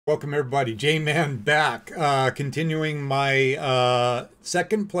Welcome everybody, J-Man back, continuing my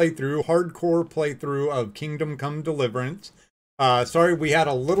second playthrough, hardcore playthrough of Kingdom Come Deliverance. Sorry we had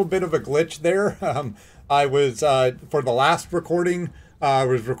a little bit of a glitch there. I was, for the last recording, I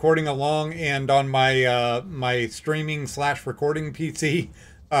was recording along, and on my, my streaming / recording PC,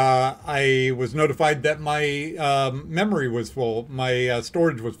 I was notified that my memory was full, my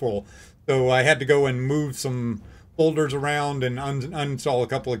storage was full. So I had to go and move some folders around and uninstall a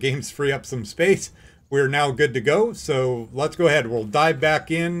couple of games, free up some space. We're now good to go, so let's go ahead. We'll dive back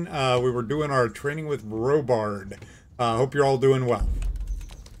in. We were doing our training with Robard. Hope you're all doing well.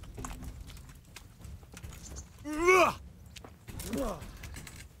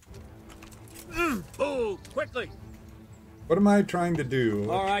 Oh, quickly! What am I trying to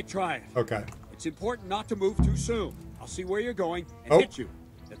do? All right, try it. Okay. It's important not to move too soon. I'll see where you're going and hit you.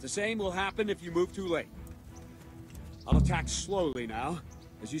 But the same will happen if you move too late. I'll attack slowly now.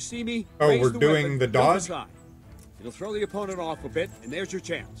 As you see me, we're doing the dodge? It'll throw the opponent off a bit, and there's your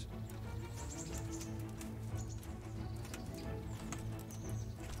chance.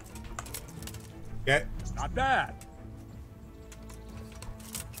 Okay. Not bad.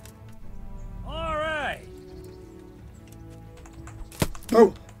 All right.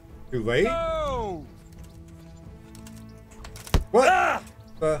 Oh, too late? No! What? Ah!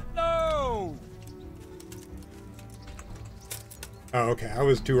 No! Oh, okay. I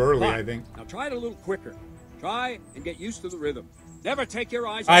was too early, I think. Now try it a little quicker. Try and get used to the rhythm. Never take your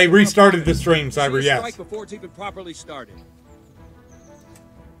eyes off I the restarted the opponent. stream, Cyber, See a yes. strike before it's even properly started.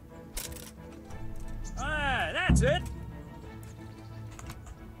 Ah, that's it.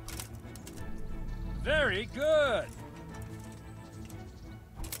 Very good.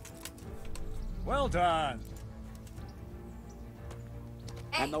 Well done.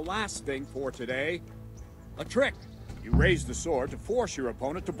 And the last thing for today, a trick. You raise the sword to force your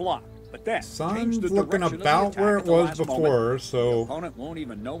opponent to block, but then change the looking direction about of the where attack it at the was last before, moment. so The opponent won't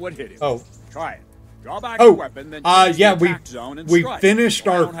even know what hit him. Oh. Try it. Draw back the weapon, then change yeah, the attack zone and we strike. finished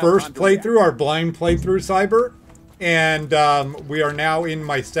Well, I our don't have first time to react. playthrough, our blind playthrough, Cyber, and we are now in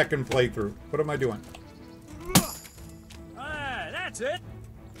my second playthrough. What am I doing? Ah, that's it.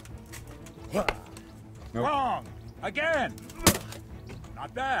 Nope. Wrong. Again.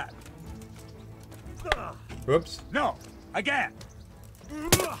 Not bad. Whoops. No. Again.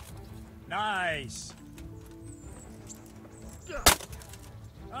 Nice.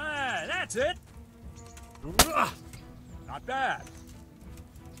 Ah, that's it. Not bad.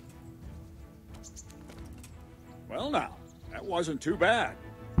 Well, now that wasn't too bad.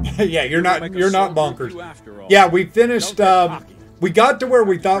 Yeah, you're not bonkers. After all. Yeah, we finished. Don't get cocky. We got to where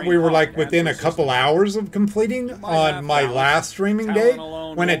we thought we were like within a couple hours of completing on my last streaming day,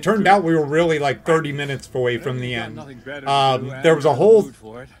 when it turned out we were really like 30 minutes away from the end. There was a whole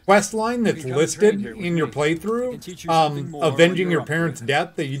quest line that's listed in your playthrough, avenging your parents'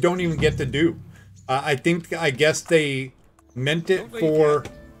 death, that you don't even get to do. I guess they meant it for.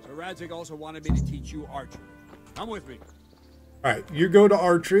 Sir Radzig also wanted me to teach you archery. Come with me. All right, you go to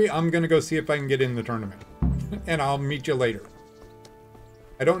archery. I'm gonna go see if I can get in the tournament, and I'll meet you later.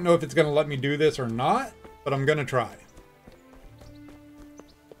 I don't know if it's going to let me do this or not, but I'm going to try.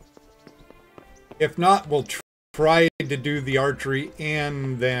 If not, we'll try to do the archery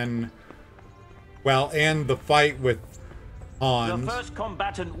and then, well, and the fight with Hans. The first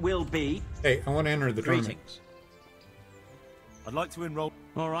combatant will be... Hey, I want to enter the tournament. I'd like to enroll.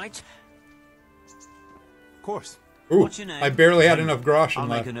 All right. Of course. Ooh, What's your name? I barely had enough groschen I'll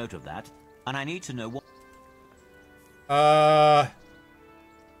left. make a note of that, and I need to know what...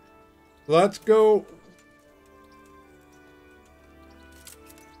 Let's go.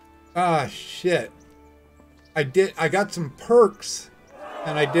 Ah, shit. I got some perks,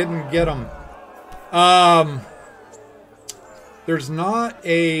 and I didn't get them. There's not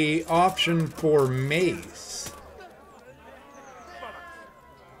a option for mace.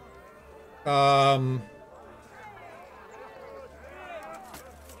 Let's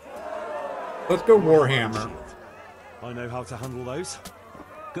go Warhammer. I know how to handle those.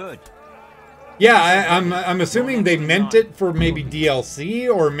 Good. Yeah, I'm assuming they meant it for maybe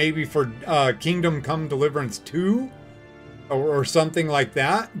DLC or maybe for Kingdom Come Deliverance 2 or something like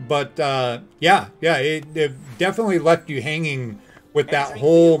that. But yeah, it definitely left you hanging with that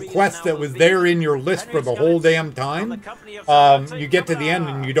whole quest that was there in your list for the whole damn time. You get to the end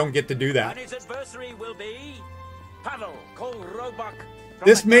and you don't get to do that.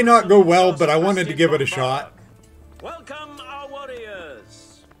 This may not go well, but I wanted to give it a shot. Welcome our warriors.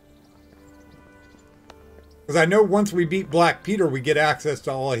 Because I know once we beat Black Peter, we get access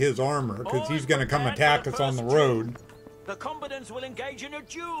to all of his armor, because he's going to come attack us on the road. The combatants will engage in a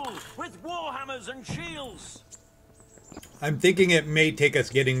duel with warhammers and shields. I'm thinking it may take us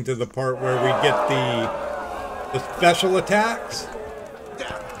getting to the part where we get the special attacks.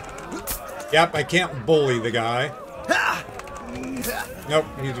 Yep, I can't bully the guy. Nope,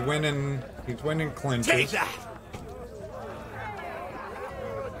 he's winning. He's winning clinches.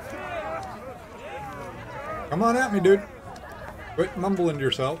 Come on at me, dude. Quit mumbling to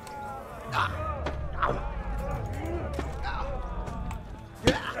yourself.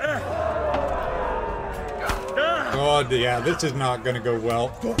 Oh, yeah, this is not going to go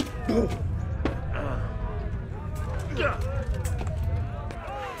well.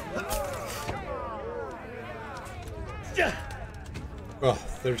 Oh,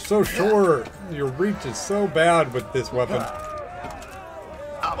 they're so short. Your reach is so bad with this weapon.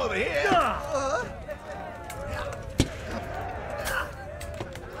 I'm over here.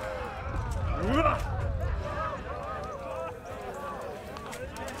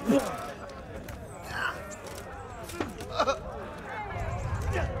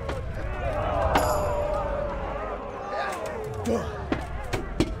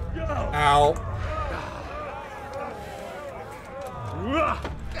 Ow.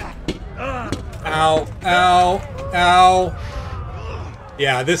 Ow, ow, ow.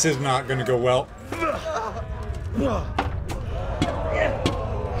 Yeah, this is not going to go well.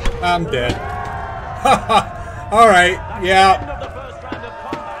 I'm dead. Alright, yeah.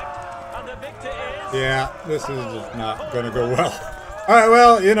 Yeah, this is just not going to go well. Alright,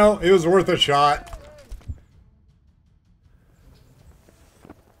 well, you know, it was worth a shot.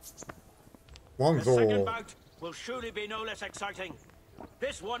 The second bout will surely be no less exciting.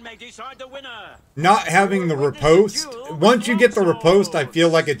 This one may decide the winner. Not having the riposte. Once you get the riposte, I feel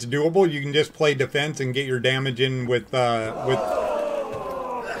like it's doable. You can just play defense and get your damage in with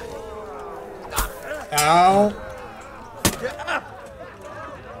Ow.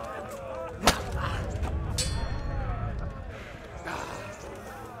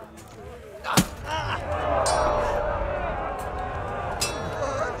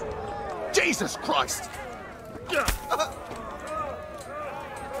 Jesus Christ!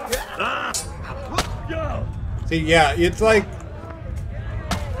 See, yeah, it's like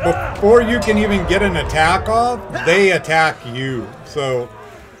before you can even get an attack off, they attack you. So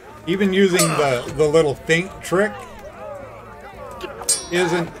even using the little feint trick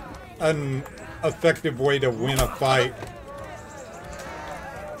isn't an effective way to win a fight.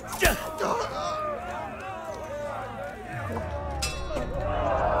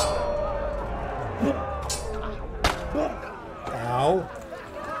 Ow.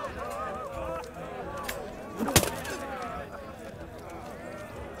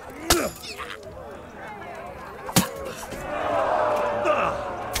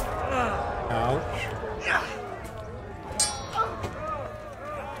 Ouch.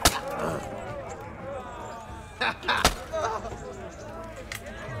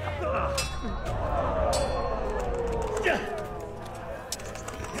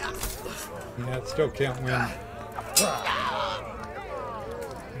 Yeah, it still can't win.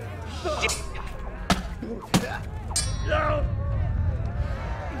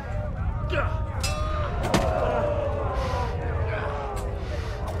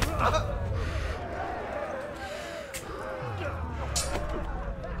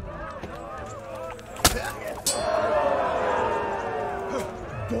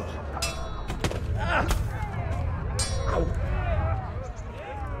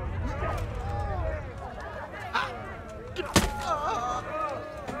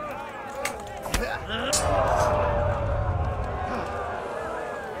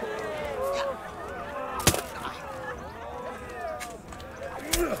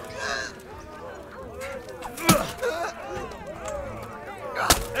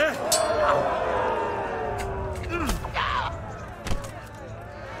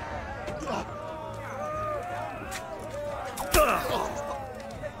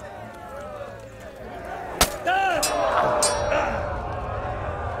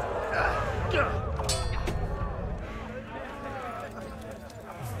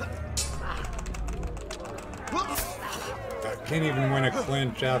 Can't even win a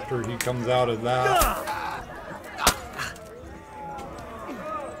clinch after he comes out of that.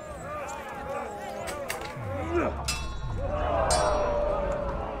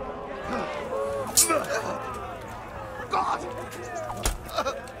 God!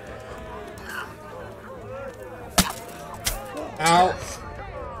 Ow.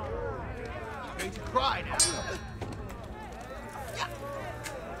 I'm going to cry now.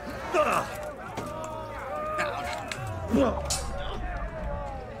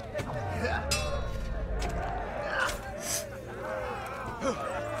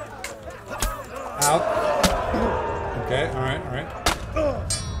 Out. Okay, alright, alright.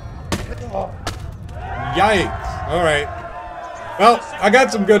 Yikes. Alright. Well, I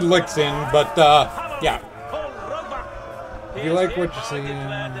got some good licks in, but, yeah. If you like what you're seeing...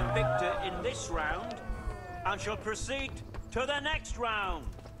 the victor in this round, and shall proceed to the next round.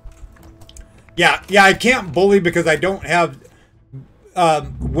 Yeah, I can't bully because I don't have...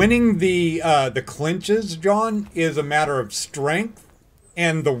 winning the clinches, John, is a matter of strength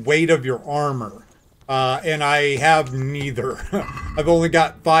and the weight of your armor. And I have neither. I've only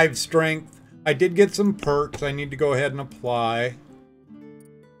got 5 strength. I did get some perks I need to go ahead and apply.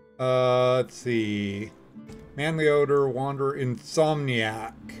 Let's see. Manly Odor, Wanderer,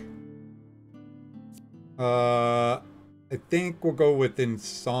 Insomniac. I think we'll go with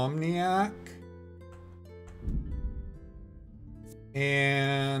Insomniac.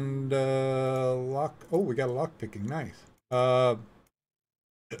 And lock. Oh, we got a lock picking. Nice.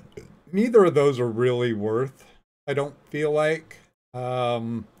 Neither of those are really worth. I don't feel like.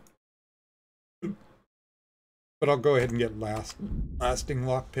 But I'll go ahead and get lasting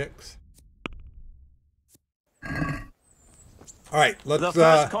lock picks. All right, let's. The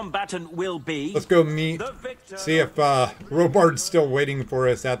first combatant will be. Let's go meet. See if Robard's still waiting for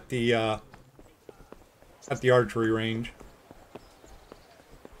us at the archery range.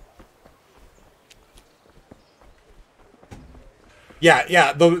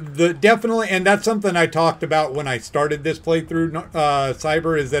 Yeah, the definitely, and that's something I talked about when I started this playthrough,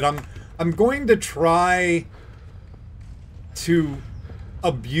 Cyber, is that I'm going to try to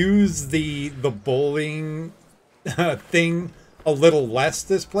abuse the bullying thing a little less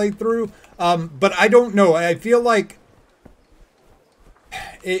this playthrough, but I don't know. I feel like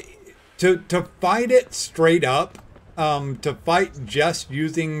to fight it straight up, to fight just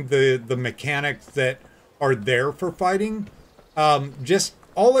using the mechanics that are there for fighting. Just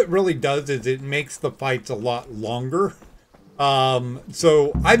all it really does is it makes the fights a lot longer.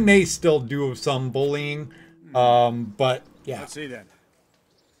 So I may still do some bullying, but yeah. Let's see then.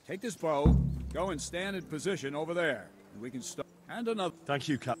 Take this bow, go and stand in position over there, and we can start. And another. Thank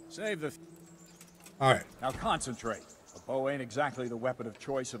you, Cap. Save the. All right. Now concentrate. A bow ain't exactly the weapon of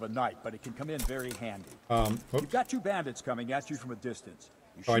choice of a knight, but it can come in very handy. You've got 2 bandits coming at you from a distance.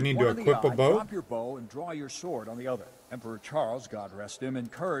 I need to equip a bow? Drop your bow and draw your sword on the other. Emperor Charles, God rest him,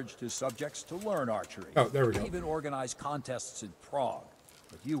 encouraged his subjects to learn archery. Oh, there we go. He even organized contests in Prague.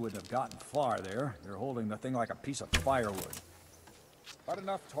 But you wouldn't have gotten far there. You're holding the thing like a piece of firewood. But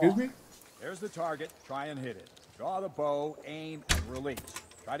enough talk. Excuse me? There's the target. Try and hit it. Draw the bow, aim, and release.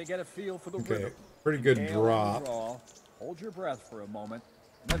 Try to get a feel for the rhythm. Pretty good Inhale drop. Draw, hold your breath for a moment,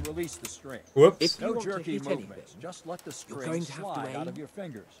 and then release the string. Whoops. No jerky movements. Just let the string slide out of your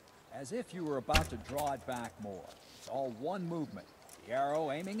fingers, as if you were about to draw it back more. It's all one movement. The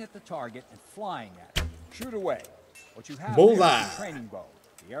arrow aiming at the target and flying at it. Shoot away. What you have there is a training bow.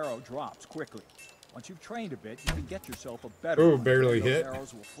 The arrow drops quickly. Once you've trained a bit, you can get yourself a better one. Barely Those hit.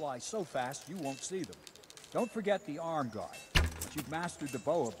 arrows will fly so fast you won't see them. Don't forget the arm guard. Once you've mastered the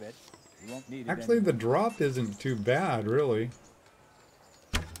bow a bit, you won't need it Actually, anymore. the drop isn't too bad, really.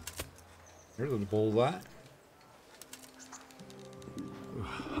 Here's a bullseye.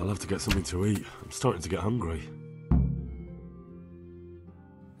 I'll have to get something to eat. I'm starting to get hungry.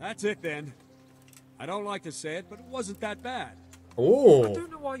 That's it then. I don't like to say it, but it wasn't that bad. Oh,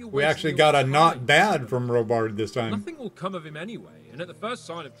 don't know why you're we wasting actually your got a time. not bad from Robard this time. Nothing will come of him anyway, and at the first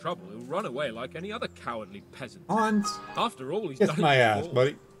sign of trouble, he'll run away like any other cowardly peasant. Hans, After all, he's kiss done my it ass, before.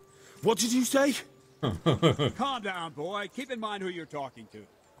 buddy. What did you say? Calm down, boy. Keep in mind who you're talking to.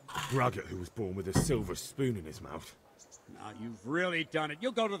 Braggart, who was born with a silver spoon in his mouth. Now, you've really done it.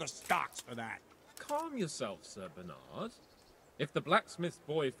 You'll go to the stocks for that. Calm yourself, Sir Bernard. If the blacksmith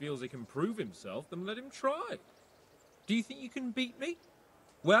boy feels he can prove himself, then let him try. Do you think you can beat me?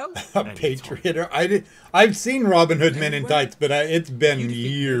 Well, A patriot. I've seen Robin Hood Men in Tights, but it's been You think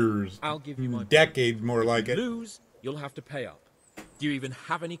years. I'll give you my Decades more like it. lose, you'll have to pay up. Do you even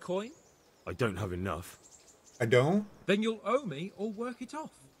have any coin? I don't have enough. I don't? Then you'll owe me or work it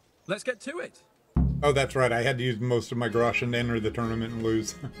off. Let's get to it. Oh, that's right. I had to use most of my groschen to enter the tournament and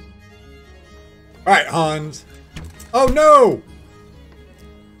lose. Alright, Hans. Oh, no!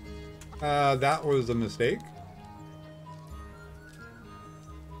 That was a mistake.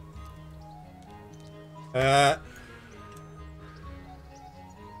 That's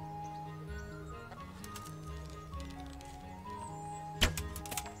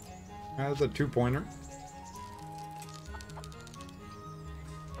a 2-pointer.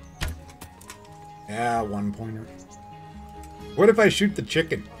 Yeah, 1-pointer. What if I shoot the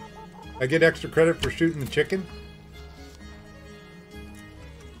chicken? I get extra credit for shooting the chicken?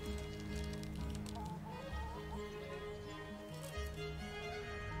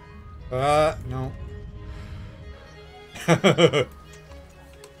 No.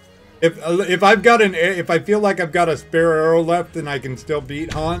 If I've got if I feel like I've got a spare arrow left, then I can still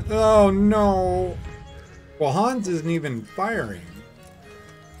beat Hans. Oh no! Well, Hans isn't even firing.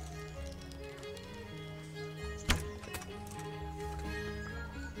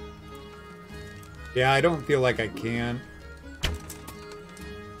 Yeah, I don't feel like I can.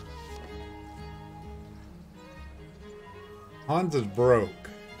 Hans is broke.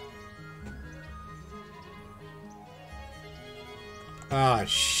 Ah,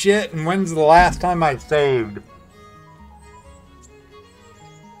 shit. And when's the last time I saved?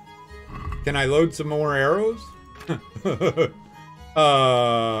 Can I load some more arrows?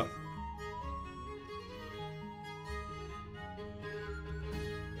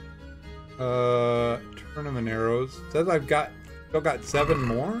 Tournament arrows. It says I've still got 7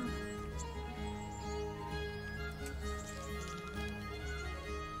 more?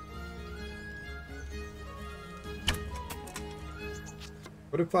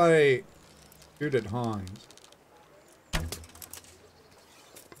 What if I shoot at Hans?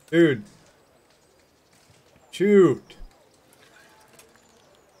 Dude. Shoot.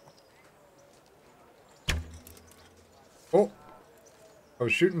 Oh. I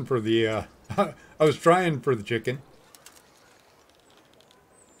was shooting for the, I was trying for the chicken.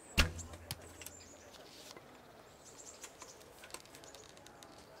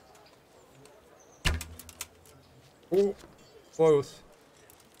 Oh. Close.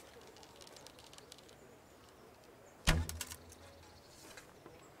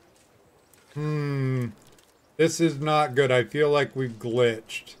 This is not good. I feel like we've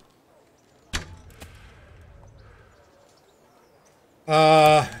glitched.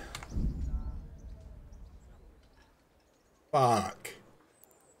 Fuck.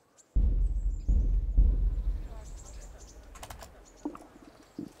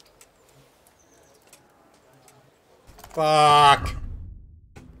 Fuck.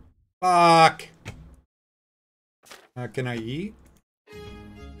 Fuck. Can I eat?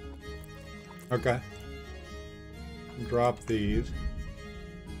 Okay. Drop these.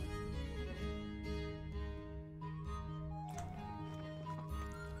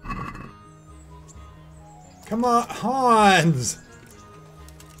 Come on, Hans!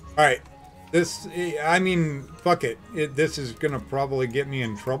 Alright. This, I mean, fuck it. This is gonna probably get me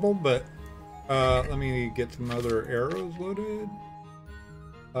in trouble, but let me get some other arrows loaded.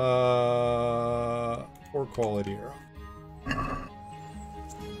 4 quality arrow.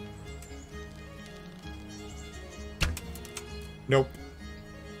 Nope.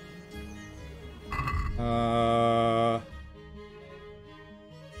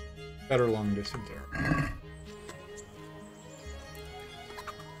 Better long distance arrow.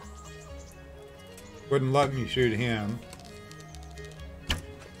 Wouldn't let me shoot him.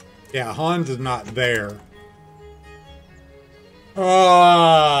 Yeah, Hans is not there.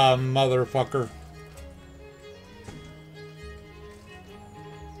 Ah, motherfucker.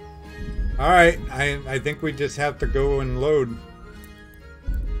 Alright, I think we just have to go and load.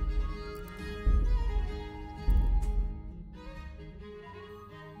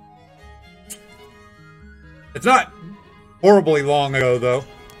 It's not horribly long ago, though.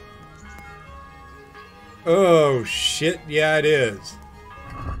 Oh, shit. Yeah, it is.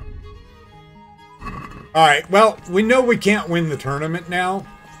 Alright, well, we know we can't win the tournament now,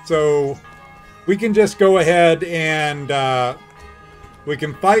 so we can just go ahead and we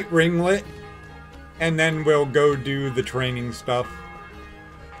can fight Ringlet, and then we'll go do the training stuff.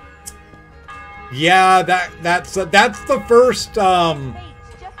 Yeah, that's the first,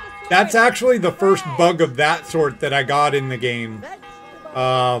 that's actually the first bug of that sort that I got in the game.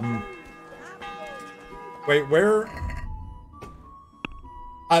 Wait, where?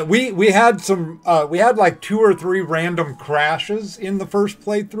 We had some, we had like 2 or 3 random crashes in the first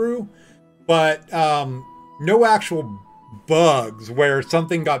playthrough, but no actual bugs where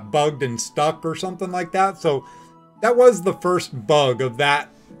something got bugged and stuck or something like that. So that was the first bug of that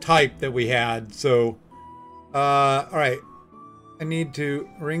type that we had. So, all right, I need to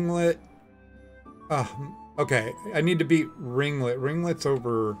Ringlet. Okay, I need to beat Ringlet. Ringlet's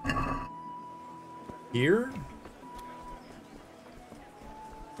over here.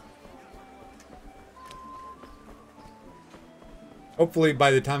 Hopefully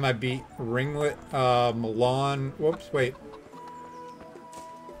by the time I beat Ringlet, Milan... Whoops, wait.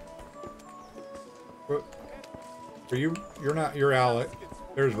 Are you... You're not... You're Alec.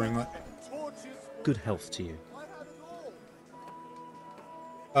 There's Ringlet. Good health to you.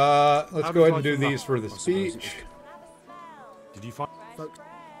 Let's go ahead and do these for the speech. Did you find...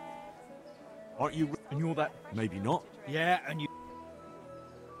 Aren't you... And you're that... Maybe not. Yeah, and you...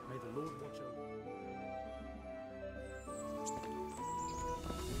 May the Lord...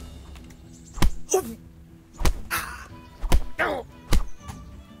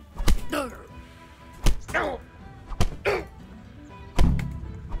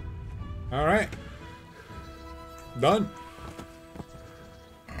 Done.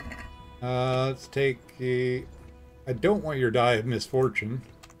 Let's take a... I don't want your die of misfortune.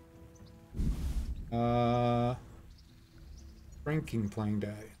 Drinking playing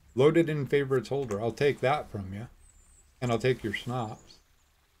die. Loaded in favorites holder. I'll take that from you. And I'll take your schnapps.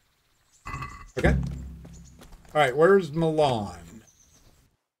 Okay. Alright, where's Milan?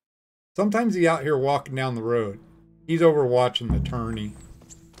 Sometimes he's out here walking down the road. He's over watching the tourney.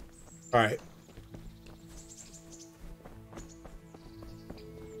 Alright.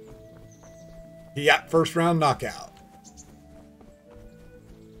 Yeah, first round knockout.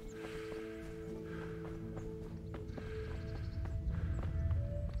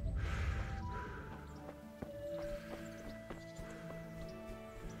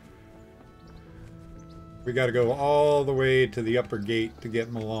 We got to go all the way to the upper gate to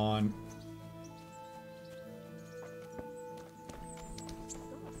get Milan.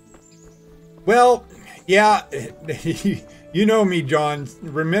 Well, yeah, you know me, John.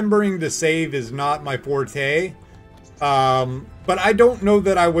 Remembering to save is not my forte. But I don't know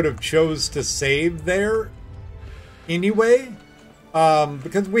that I would have chose to save there anyway.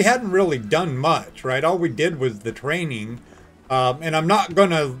 Because we hadn't really done much, right? All we did was the training. And I'm not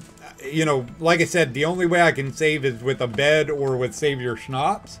going to, you know, like I said, the only way I can save is with a bed or with Save Your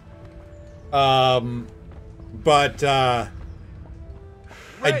Schnapps.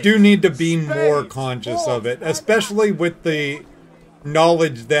 I do need to be more conscious of it, especially with the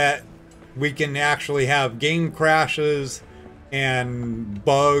knowledge that we can actually have game crashes and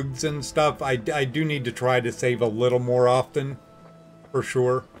bugs and stuff. I do need to try to save a little more often, for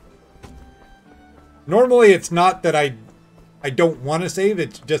sure. Normally, it's not that I don't want to save,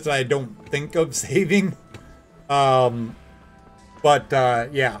 it's just that I don't think of saving. Yeah.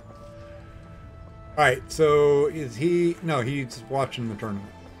 Alright, so is he... No, he's watching the tournament.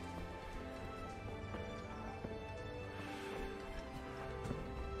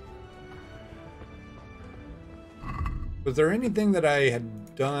 Was there anything that I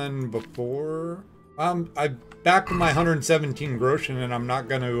had done before? I'm back to my 117 groschen, and I'm not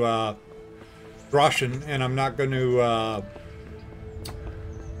going to... groschen, and I'm not going to...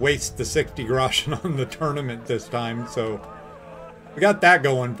 waste the 60 groschen on the tournament this time, so... We got that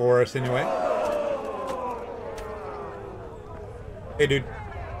going for us, anyway. Hey, dude.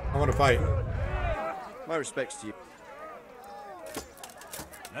 I want to fight. My respects to you.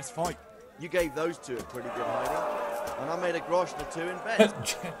 Let's fight. You gave those two a pretty good hiding, and I made a groschen or two in bed.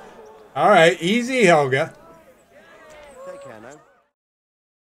 Alright, easy, Helga. Take care now.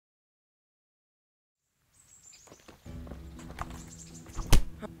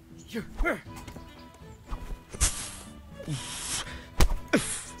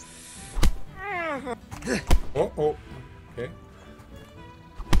 Oh. Okay.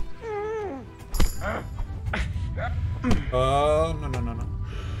 No.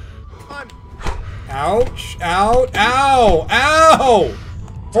 Ouch. Ow!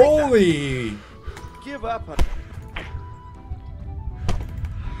 Holy! Give up.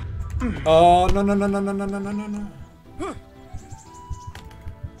 Oh, no.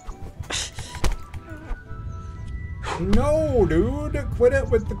 No, dude. Quit it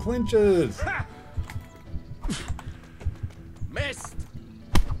with the clinches. Missed.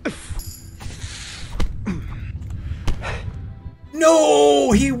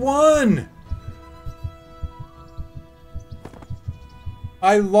 No, he won.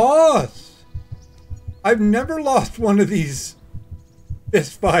 I lost. I've never lost one of these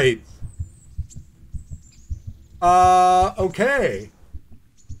fist fights. Okay.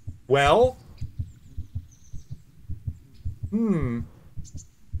 Well.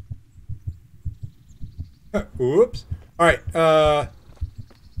 Oops. All right.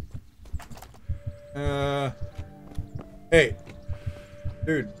 Hey.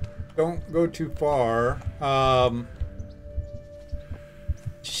 Dude, don't go too far.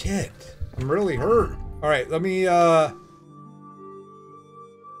 Shit. I'm really hurt. All right, let me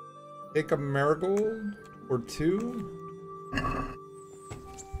take a marigold or two.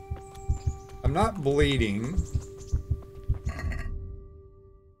 I'm not bleeding.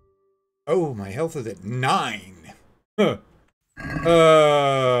 Oh, my health is at 9. Huh.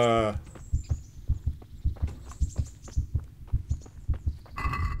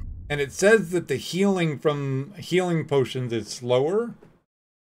 And it says that the healing from healing potions is slower.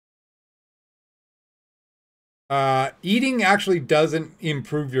 Eating actually doesn't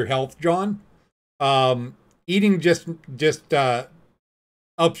improve your health, John. Eating just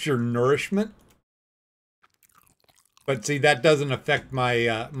ups your nourishment. But see, that doesn't affect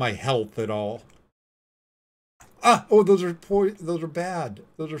my my health at all. Oh, those are bad.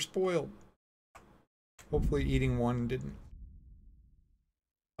 Those are spoiled. Hopefully eating one didn't.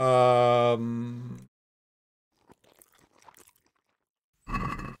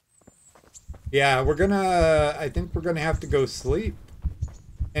 Yeah, I think we're gonna have to go sleep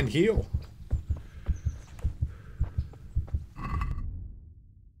and heal.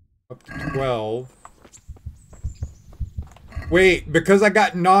 Up to 12. Wait, because I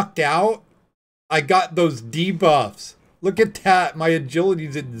got knocked out, I got those debuffs. Look at that. My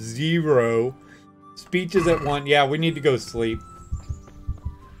agility's at 0. Speech is at 1. Yeah, we need to go sleep.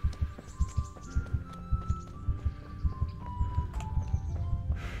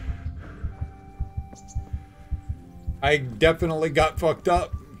 I definitely got fucked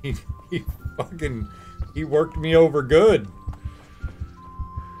up. He worked me over good.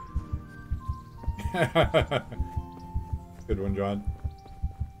 Good one, John.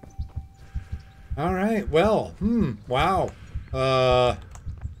 All right. Well, wow.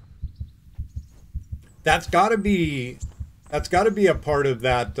 That's got to be a part of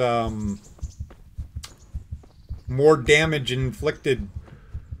that more damage inflicted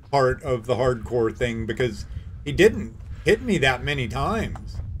part of the hardcore thing, because he didn't hit me that many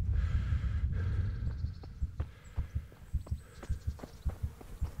times.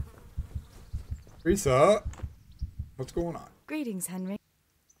 Teresa, what's going on? Greetings, Henry.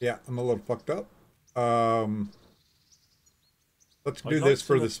 Yeah, I'm a little fucked up. Let's do this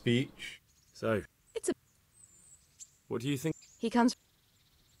for the speech. So, It's a... what do you think? He comes...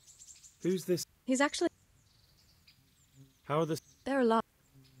 Who's this? He's actually... How are this? They're alive.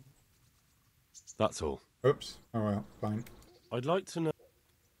 That's all. Oops. Oh, well, fine. I'd like to know...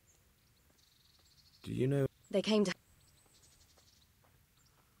 Do you know... They came to...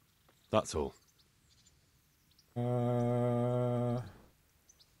 That's all.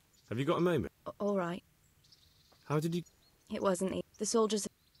 Have you got a moment? All right. How did you... It wasn't the... The soldiers...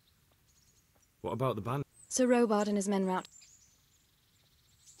 What about the band? Sir Robard and his men were out.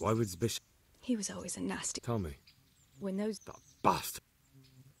 Why would Bishop... He was always a nasty... Tell me. When those... That bastard.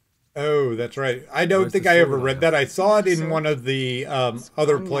 Oh, that's right. I don't Where's think the I ever sword read I that. have? I saw it in Sword? one of the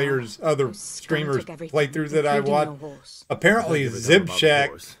other players, other streamers playthroughs that I watched. Apparently, Don't give a damn about the Zibshek,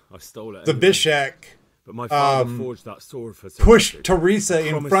 horse. I stole it anyway. Zabishek, But my father forged that sword for pushed Timothy. Teresa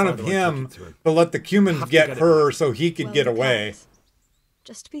in Promise front of Father I'd him take it to him. to let the humans have to get get it her back. so he could Well, get you away. can't.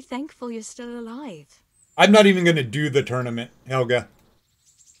 Just be thankful you're still alive. I'm not even going to do the tournament, Helga.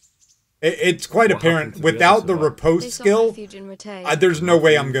 It's quite What apparent. happened to the Without others the alive? riposte They sought skill, refuge in Rattay. there's no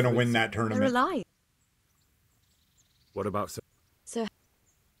way I'm going to win that They're tournament. alive. What about... So...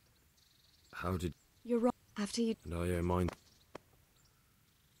 How did... You're wrong. After you... No, yeah, mine...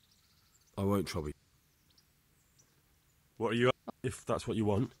 I won't trouble you. What are you... If that's what you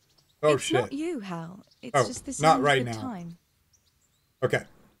want. Oh, it's shit. not you, Hal. It's Oh, just this not right good now. time. Okay.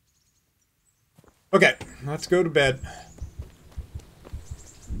 Okay, let's go to bed.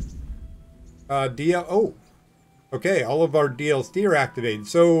 Oh. Okay, all of our DLC are activated.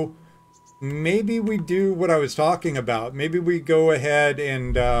 So maybe we do what I was talking about. Maybe we go ahead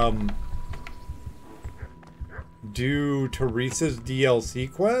and do Teresa's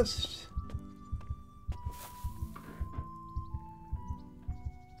DLC quest.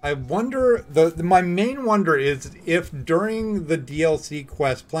 I wonder, my main wonder is if during the DLC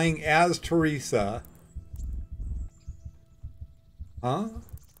quest, playing as Teresa, I've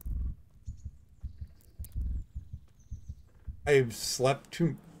slept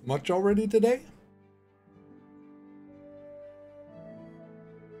too much already today?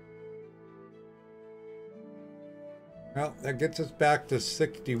 Well, that gets us back to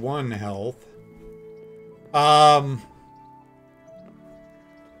 61 health.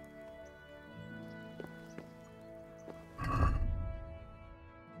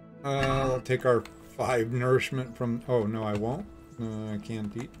 I'll take our 5 nourishment from... Oh, no, I won't. I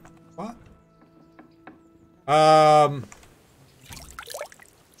can't eat. What?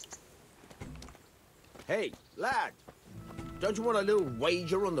 Hey, lad. Don't you want a little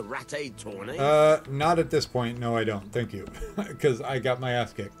wager on the Rattay tourney? Not at this point. No, I don't. Thank you. Because I got my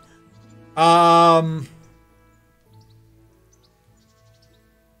ass kicked.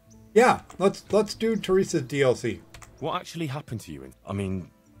 Yeah, let's do Teresa's DLC. What actually happened to you? I mean,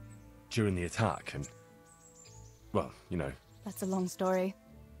 during the attack and... Well, you know. That's a long story.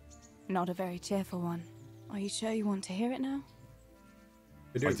 Not a very cheerful one. Are you sure you want to hear it now?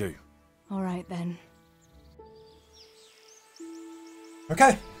 I do. All right, then.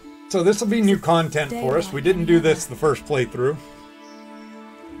 Okay. So this will be new content for us. We didn't do this the first playthrough.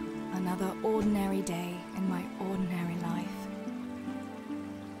 Another ordinary day in my ordinary life.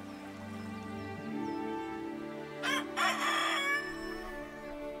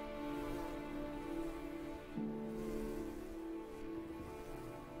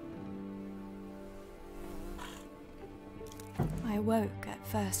 I awoke at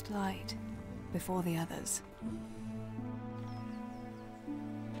first light, before the others.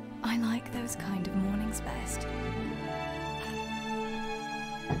 I like those kind of mornings best.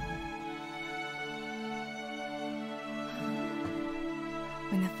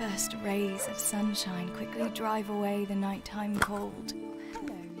 When the first rays of sunshine quickly drive away the nighttime cold.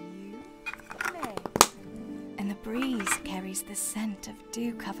 Hello, you. Hello. And the breeze carries the scent of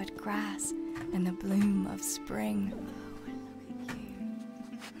dew-covered grass and the bloom of spring. Oh, look at you.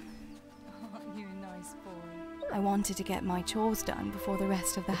 Aren't you a nice boy? I wanted to get my chores done before the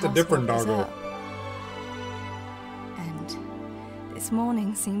rest of the household was up. And this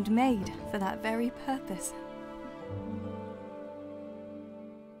morning seemed made for that very purpose.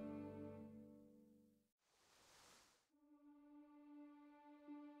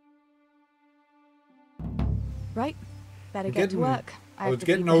 Right, better get to work. I was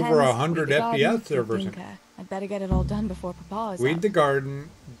getting over 100 FPS there for a second. I'd better get it all done before Papa is Weed up. the garden,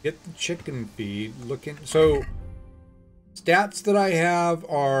 get the chicken feed, so stats that I have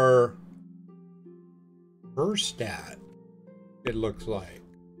are per stat, it looks like.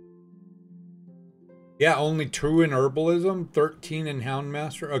 Yeah, only 2 in herbalism, 13 in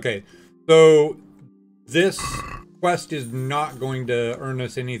houndmaster. Okay, so this quest is not going to earn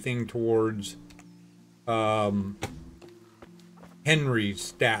us anything towards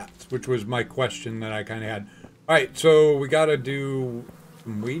Henry's stats, which was my question that I kind of had. All right, so we got to do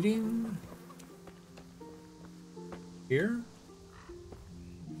some weeding here.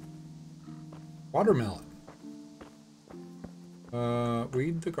 Watermelon.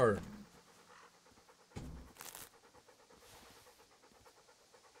 Weed the garden.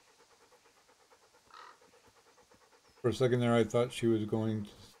 For a second there, I thought she was going to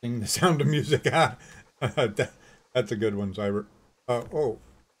sing The Sound of Music. That's a good one, Cybert.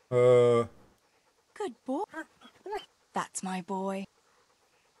 Good boy. That's my boy.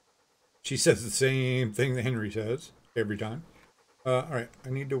 She says the same thing that Henry says every time. All right, I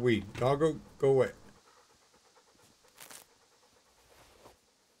need to weed. Doggo, go away.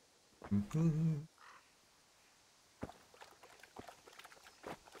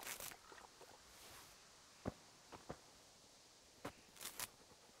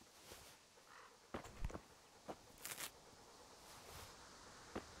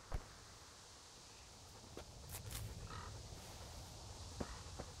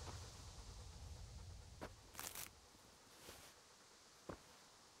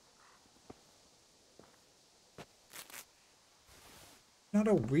 Not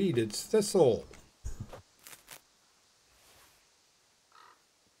a weed, it's thistle.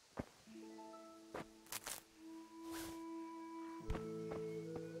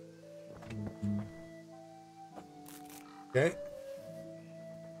 Okay.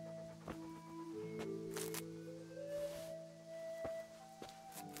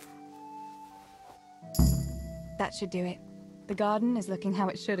 That should do it. The garden is looking how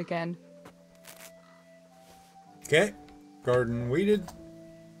it should again. Okay. Garden weeded.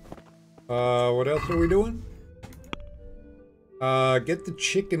 What else are we doing? Get the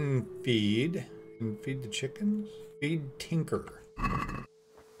chicken feed. And feed the chickens? Feed Tinker.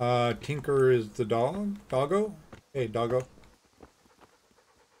 Tinker is the dog. Doggo? Hey, Doggo.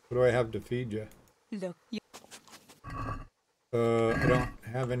 What do I have to feed you? Look. I don't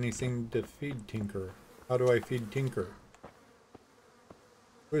have anything to feed Tinker. How do I feed Tinker?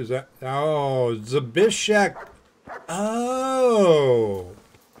 Who is that? Oh, Zabishek. Oh.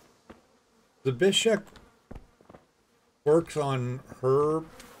 Zabishek works on her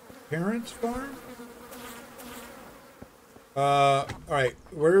parents' farm? Alright,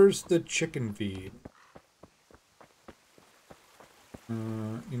 where's the chicken feed?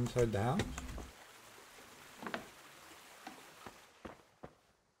 Inside the house?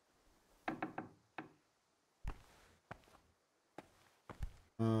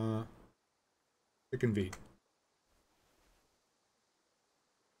 Chicken feed.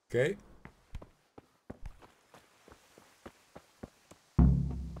 Okay.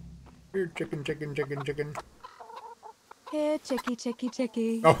 Here, chicken, chicken, chicken, chicken. Here, chicky, chicky,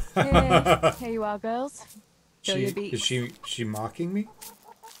 chicky. Oh. Here you are, girls. Fill your beaks. Is she mocking me?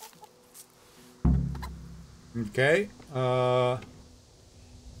 Okay. But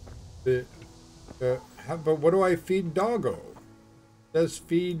what do I feed Doggo? Does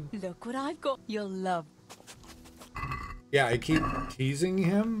feed? Look what I've got. You'll love. Yeah, I keep teasing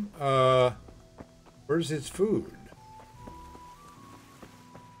him. Where's his food?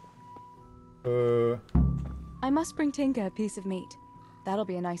 I must bring Tinker a piece of meat. That'll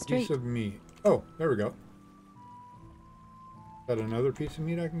be a nice treat. Piece of meat. Oh, there we go. Got another piece of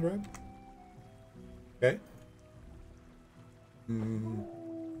meat I can grab? Okay.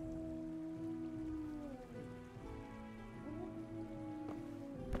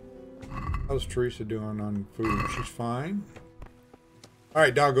 How's Teresa doing on food? She's fine. All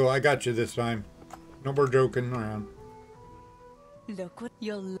right, doggo, I got you this time. No more joking around. Look what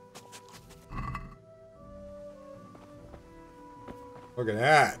you'll... Look at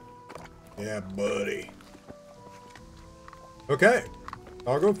that. Yeah, buddy. Okay.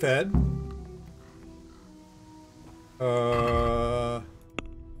 Doggo fed.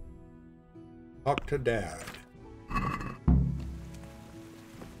 Talk to Dad.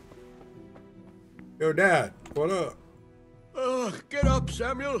 Yo, Dad, what up? Oh, get up,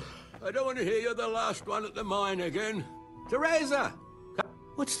 Samuel. I don't want to hear you're the last one at the mine again. Teresa!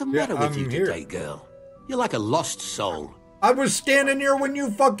 What's the matter with you today, girl? You're like a lost soul. I was standing here when you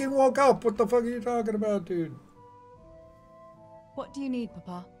fucking woke up. What the fuck are you talking about, dude? What do you need,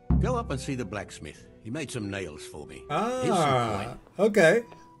 Papa? Go up and see the blacksmith. He made some nails for me. Ah, okay.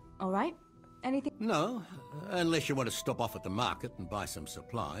 All right. Anything? No, unless you want to stop off at the market and buy some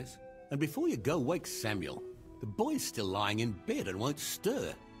supplies. And before you go, wake Samuel. The boy's still lying in bed and won't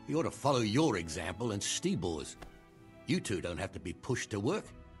stir. He ought to follow your example and Stibor's. You two don't have to be pushed to work.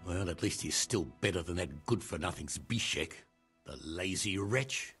 Well, at least he's still better than that good-for-nothing Zbyszek. The lazy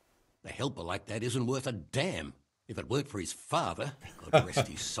wretch. A helper like that isn't worth a damn. If it weren't for his father, God rest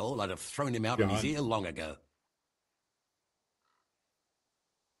his soul, I'd have thrown him out on his ear long ago.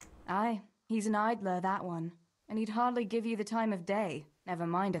 Aye, he's an idler, that one. And he'd hardly give you the time of day, never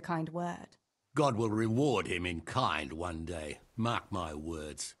mind a kind word. God will reward him in kind one day. Mark my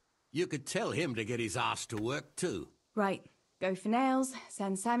words. You could tell him to get his ass to work, too. Right. Go for nails,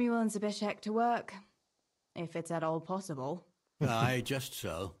 send Samuel and Zbyszek to work. If it's at all possible. Aye, just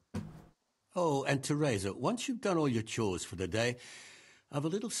so. Oh, and Teresa, once you've done all your chores for the day, I've a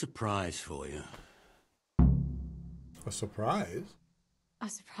little surprise for you. A surprise? A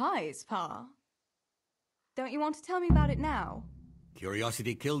surprise, Pa? Don't you want to tell me about it now?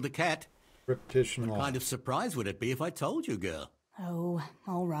 Curiosity killed the cat. Repetition What law. kind of surprise would it be if I told you, girl? Oh,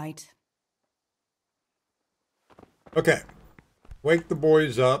 all right. Okay. Wake the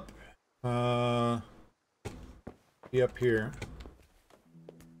boys up. Be up here.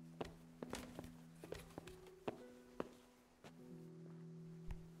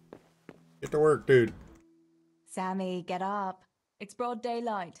 Get to work, dude. Sammy, get up. It's broad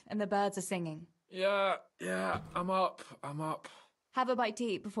daylight, and the birds are singing. Yeah, I'm up. Have a bite to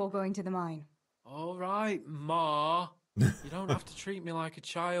eat before going to the mine. All right, Ma. You don't have to treat me like a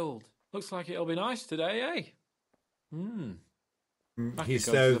child. Looks like it'll be nice today, eh? He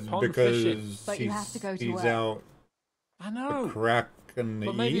says because but you have to go to he's work. out I know. crack in the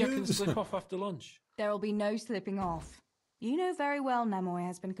But maybe I eaves. can slip off after lunch. There'll be no slipping off. You know very well Nemoy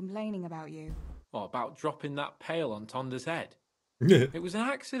has been complaining about you. What about dropping that pail on Tonda's head? Yeah. It was an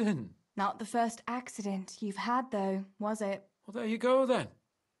accident. Not the first accident you've had, though, was it? Well, there you go then.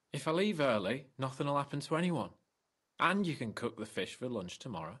 If I leave early, nothing will happen to anyone. And you can cook the fish for lunch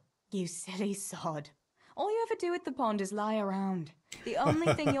tomorrow. You silly sod. All you ever do at the pond is lie around. The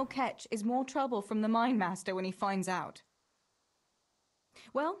only thing you'll catch is more trouble from the mine master when he finds out.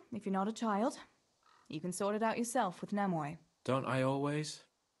 Well, if you're not a child, you can sort it out yourself with Nemoy. Don't I always?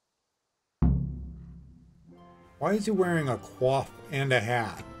 Why is he wearing a coif and a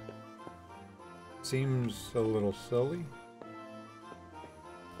hat? Seems a little silly.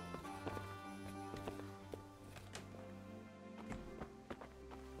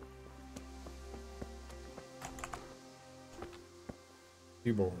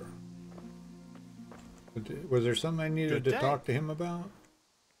 Keyboard. Was there something I needed to talk to him about?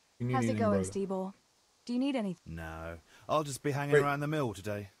 You need How's it anything, going, brother? Stebor? Do you need anything? No, I'll just be hanging around the mill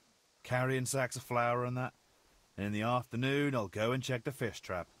today, carrying sacks of flour and that. And in the afternoon, I'll go and check the fish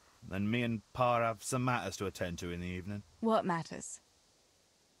trap. Then me and Pa have some matters to attend to in the evening. What matters?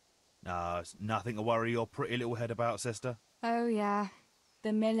 It's nothing to worry your pretty little head about, sister. Oh, yeah.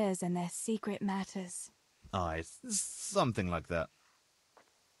 The Millers and their secret matters. Aye, it's something like that.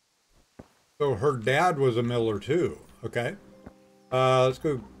 So her dad was a miller too. Okay. Let's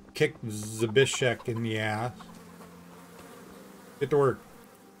go kick Zbyszek in the ass. Get to work,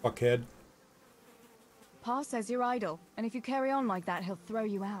 fuckhead. Pa says you're idle, and if you carry on like that, he'll throw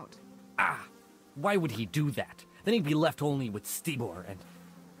you out. Why would he do that? Then he'd be left only with Stebor, and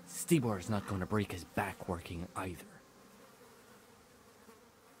Stebor is not going to break his back working either.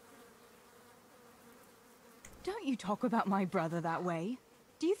 Don't you talk about my brother that way.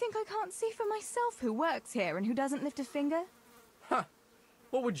 Do you think I can't see for myself who works here and who doesn't lift a finger? Ha!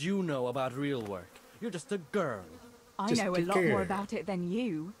 What would you know about real work? You're just a girl. I know a lot more about it than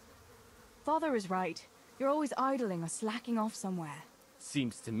you. Father is right. You're always idling or slacking off somewhere.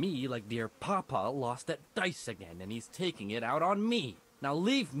 Seems to me like dear Papa lost at dice again and he's taking it out on me. Now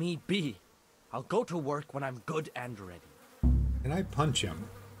leave me be. I'll go to work when I'm good and ready. Can I punch him?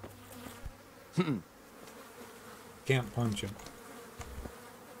 Can't punch him.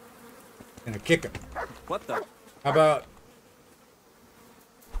 Can I kick him? What the? How about...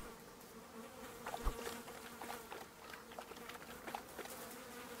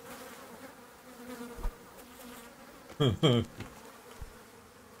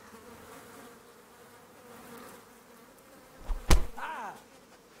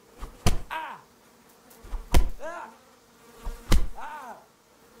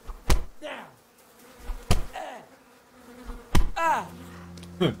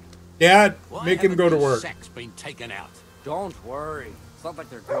 Dad, make him go to work. Sacks been taken out. Don't worry. It's not like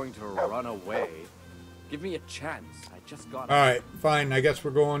they're going to run away. Give me a chance. I just got... Alright, fine. I guess we're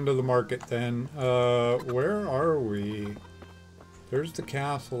going to the market then. Where are we? There's the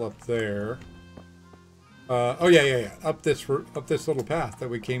castle up there. Oh yeah. Up this little path that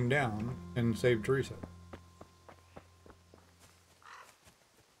we came down and saved Teresa.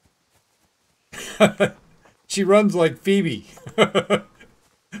 She runs like Phoebe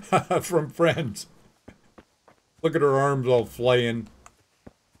from Friends. Look at her arms all flaying.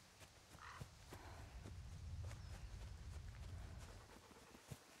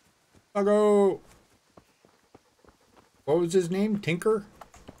 I'll go. What was his name? Tinker?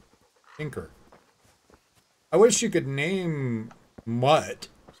 Tinker. I wish you could name Mutt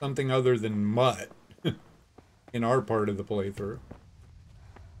something other than Mutt in our part of the playthrough.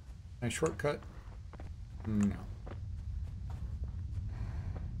 Can I shortcut? No.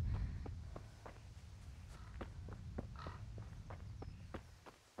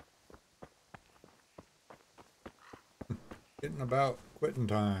 Getting about quitting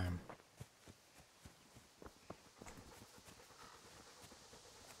time.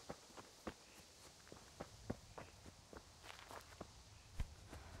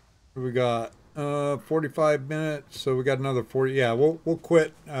 We got 45 minutes, so we got another 40. Yeah, we'll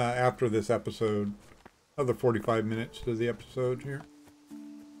quit after this episode. Another 45 minutes to the episode here.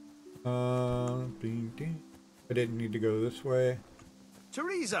 I didn't need to go this way.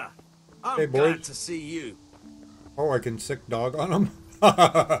 Teresa, I'm hey, glad to see you. Oh, I can sick dog on him?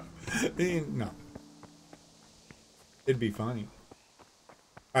 No. It'd be funny.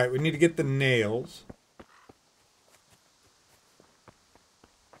 Alright, we need to get the nails.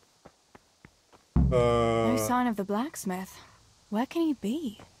 No sign of the blacksmith. Where can he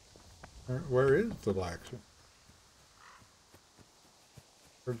be? Where is the blacksmith?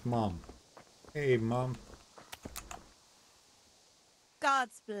 Where's Mom? Hey, Mom.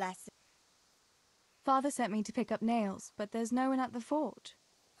 God's blessing. Father sent me to pick up nails, but there's no one at the fort.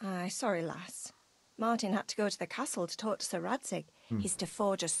 Aye, sorry, lass. Martin had to go to the castle to talk to Sir Radzig. He's to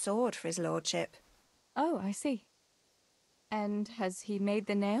forge a sword for his lordship. Oh, I see. And has he made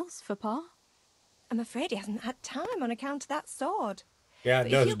the nails for Pa? I'm afraid he hasn't had time on account of that sword. Yeah, it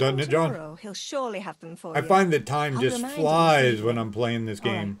does, doesn't it, John? He'll surely have them for you. I find that time just flies when I'm playing this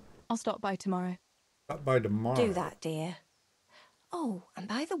game. Right. I'll stop by tomorrow. Stop by tomorrow. Do that, dear. Oh, and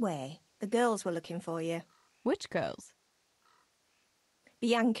by the way, the girls were looking for you. Which girls?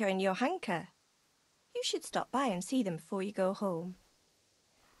 Bianca and Johanka. You should stop by and see them before you go home.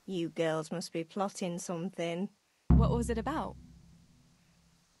 You girls must be plotting something. What was it about?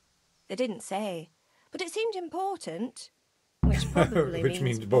 They didn't say, but it seemed important. Which probably which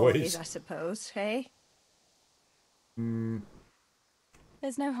means boys, I suppose, hey?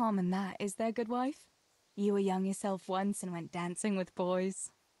 There's no harm in that, is there, good wife? You were young yourself once and went dancing with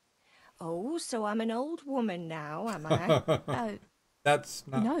boys. Oh, so I'm an old woman now, am I? That's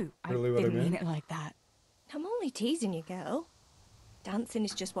not really what I didn't mean it like that. I'm only teasing you, girl. Dancing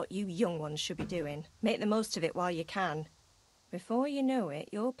is just what you young ones should be doing. Make the most of it while you can. Before you know it,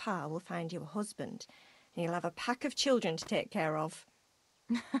 your pa will find you a husband, and you'll have a pack of children to take care of.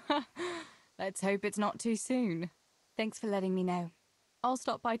 Let's hope it's not too soon. Thanks for letting me know. I'll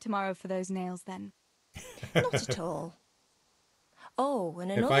stop by tomorrow for those nails then. Not at all. Oh,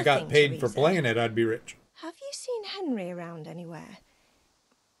 and another thing, if I got paid Teresa, for playing it, I'd be rich. Have you seen Henry around anywhere?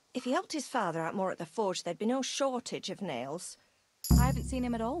 If he helped his father out more at the forge, there'd be no shortage of nails. I haven't seen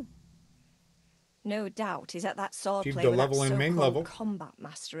him at all. No doubt he's at that sword Achieved play a with level that in main so-called level. combat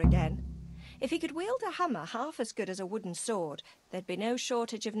master again. If he could wield a hammer half as good as a wooden sword, there'd be no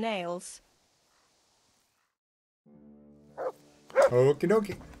shortage of nails. Okie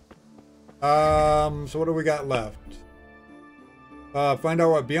dokie. So what do we got left? Find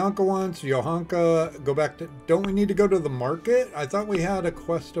out what Bianca wants. Johanka, go back to... Don't we need to go to the market? I thought we had a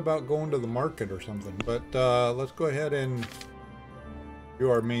quest about going to the market or something. But let's go ahead and do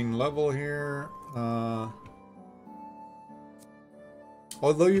our main level here.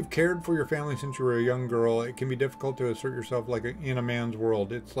 Although you've cared for your family since you were a young girl, it can be difficult to assert yourself in a man's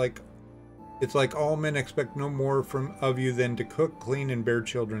world. It's like all men expect no more of you than to cook, clean, and bear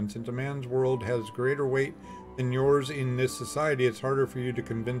children. Since a man's world has greater weight than yours in this society, it's harder for you to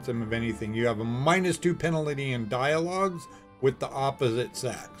convince them of anything. You have a -2 penalty in dialogues with the opposite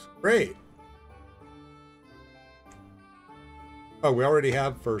sex. Great. Oh, we already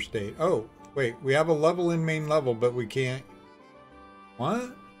have first date. Oh, wait, we have a level in main level, but we can't.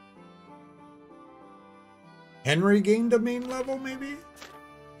 What? Henry gained a main level, maybe?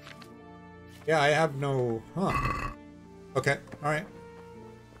 Yeah, I have no... Huh. Okay, alright.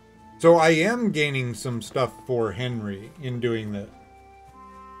 So I am gaining some stuff for Henry in doing this.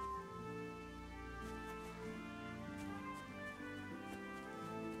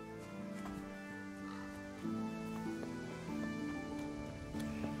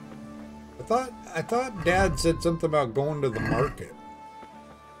 I thought Dad said something about going to the market.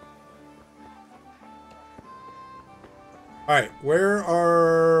 Alright, where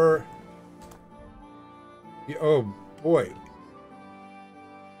are... Oh, boy.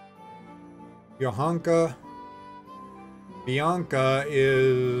 Johanka. Bianca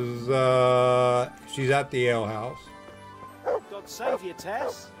is, she's at the ale house. God save you,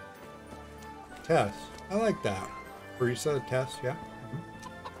 Tess. Tess. I like that. Teresa, Tess, yeah.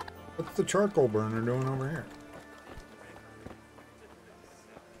 What's the charcoal burner doing over here?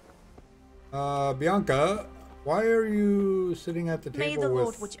 Bianca, why are you sitting at the table May the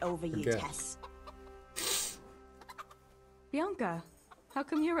Lord with watch over you, guests? Tess. Bianca, how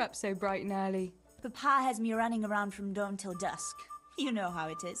come you're up so bright and early? Papa has me running around from dawn till dusk. You know how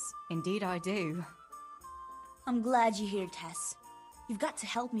it is. Indeed I do. I'm glad you're here, Tess. You've got to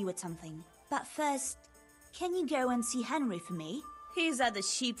help me with something. But first, can you go and see Henry for me? He's at the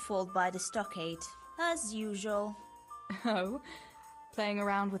sheepfold by the stockade, as usual. Oh? Playing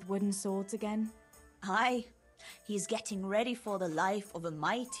around with wooden swords again? Aye. He's getting ready for the life of a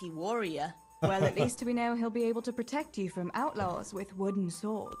mighty warrior. Well, at least we know he'll be able to protect you from outlaws with wooden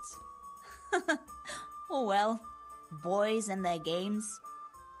swords. Oh well, boys and their games.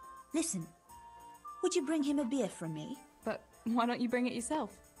 Listen, would you bring him a beer from me? But why don't you bring it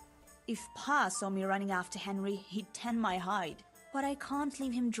yourself? If Pa saw me running after Henry, he'd tan my hide. But I can't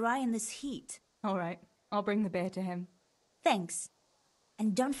leave him dry in this heat. All right, I'll bring the beer to him. Thanks.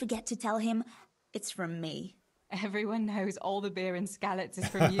 And don't forget to tell him it's from me. Everyone knows all the beer in Skalitz is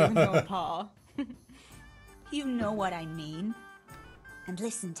from you and your Pa. You know what I mean. And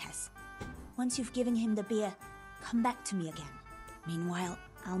listen, Tess. Once you've given him the beer, come back to me again. Meanwhile,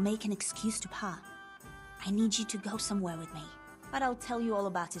 I'll make an excuse to Pa. I need you to go somewhere with me. But I'll tell you all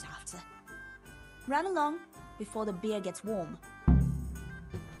about it after. Run along before the beer gets warm.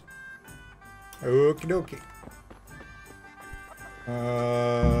 Okie dokie.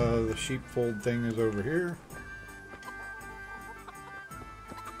 The sheepfold thing is over here.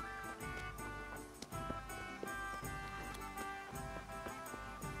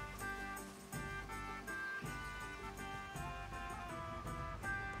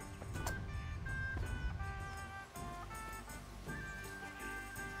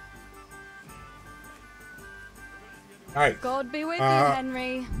 All right. God be with you,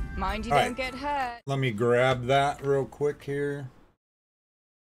 Henry. Mind you don't get hurt. Let me grab that real quick here.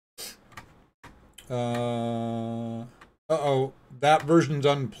 Uh-oh. That version's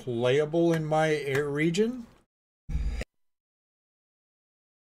unplayable in my region?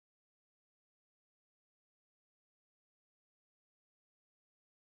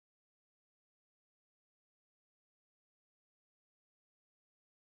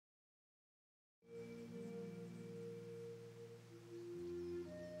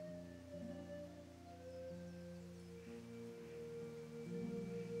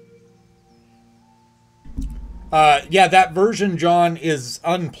 Yeah, that version, John, is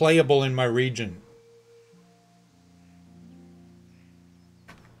unplayable in my region.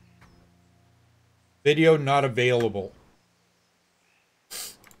 Video not available.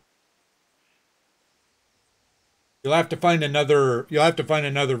 You'll have to find another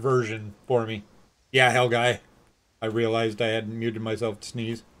version for me. Yeah, hell guy. I realized I hadn't muted myself to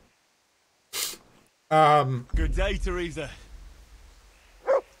sneeze. Good day, Teresa.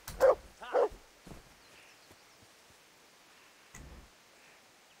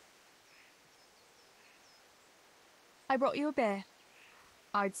 I brought you a beer.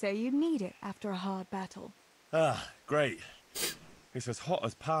 I'd say you need it after a hard battle. Ah, great. It's as hot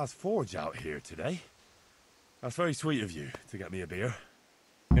as Pa's Forge out here today. That's very sweet of you to get me a beer.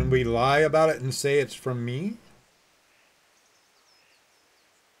 Can we lie about it and say it's from me?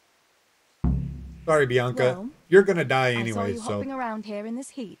 Sorry, Bianca. Well, you're gonna die I saw anyway, you so. hopping around here in this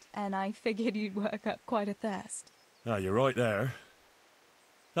heat, and I figured you'd work up quite a thirst. Ah, you're right there.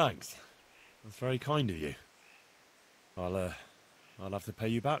 Thanks. That's very kind of you. I'll have to pay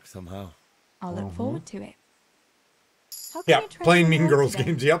you back somehow. I'll look forward to it. How can Yeah, you train playing your Mean horse Girls today?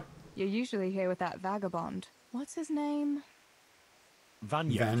 games, yep. You're usually here with that vagabond. What's his name?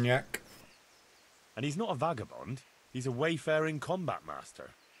 Vanya. Vanyak. And he's not a vagabond. He's a wayfaring combat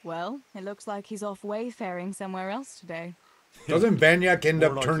master. Well, it looks like he's off wayfaring somewhere else today. Doesn't Vanyak end More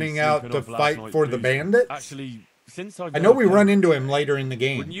up like turning he's out sleeping to off last fight night's for the booze. bandits? Actually, since I've I know got we a run gun, into him later in the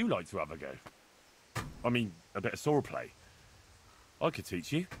game. Wouldn't you like to have a go? I mean, a bit of swordplay. I could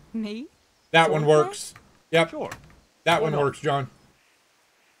teach you. Me? That one Swordplay? works. Yep. Sure. That Why one not? works, John.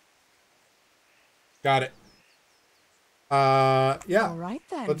 Got it. Yeah. All right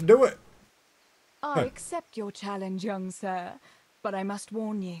then. Let's do it. I accept your challenge, young sir, but I must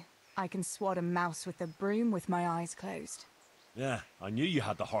warn you, I can swat a mouse with a broom with my eyes closed. Yeah, I knew you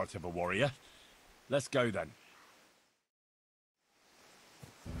had the heart of a warrior. Let's go then.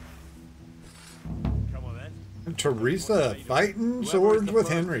 Come on then. Teresa fighting Whoever is swords the with first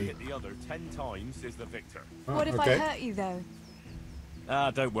to Henry. hit the other 10 times is the victor. What if okay. I hurt you, though?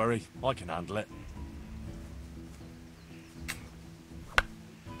 Ah, don't worry. I can handle it.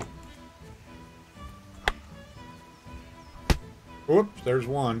 Whoops, there's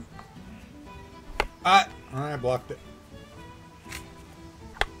one. I blocked it.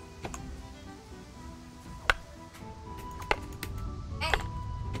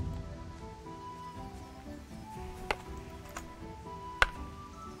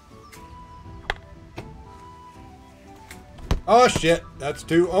 Oh shit, that's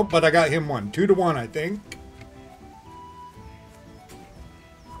two. Oh, but I got him one. 2-1, I think.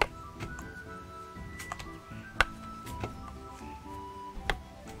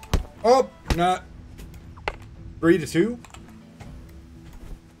 Oh, not 3-2.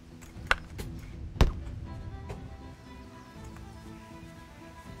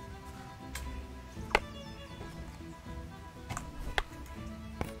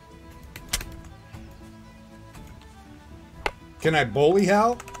 Can I bully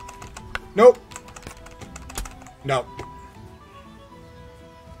Hal? Nope. No.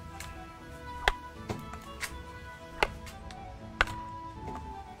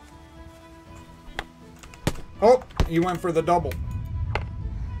 Oh, he went for the double.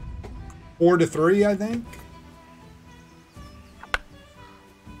 4-3, I think.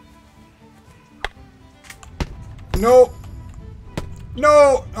 No.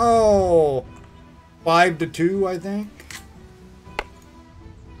 No. Oh. 5-2, I think.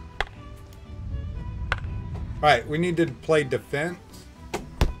 All right, we need to play defense.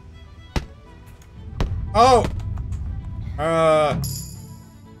 Oh. I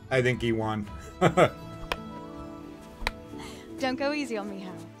think he won. Don't go easy on me,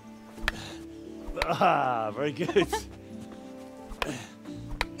 Hal. Ah, very good.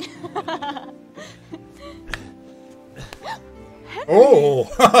 Oh.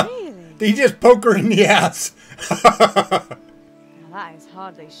 Really? He just poke her in the ass. Now that is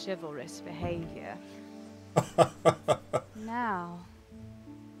hardly chivalrous behavior. Now,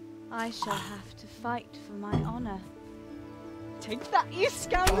 I shall have to fight for my honor. Take that, you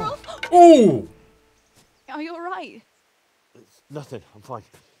scoundrel! Oh! Are you alright? It's nothing. I'm fine.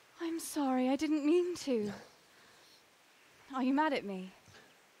 I'm sorry, I didn't mean to. Are you mad at me?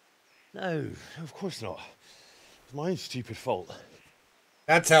 No, of course not. It's my own stupid fault.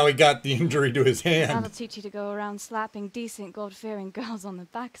 That's how he got the injury to his That'll hand. teach you to go around slapping decent, God-fearing girls on the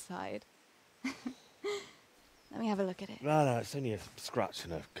backside. Let me have a look at it. No, it's only a scratch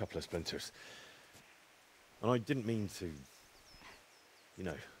and a couple of splinters. And I didn't mean to, you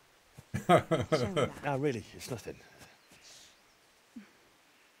know. Show me that. No, really, it's nothing.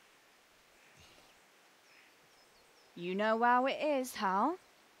 You know how it is, Hal.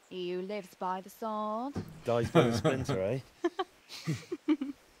 He who lives by the sword. Dies by the splinter, eh?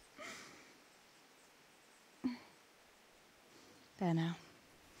 There now.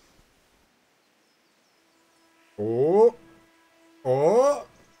 Oh. Oh.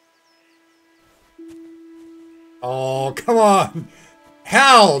 Oh, come on.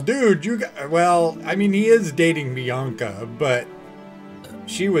 Hal, dude, you got... Well, I mean, he is dating Bianca, but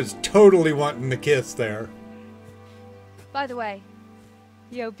she was totally wanting the kiss there. By the way,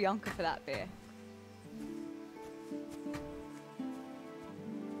 you owe Bianca for that beer.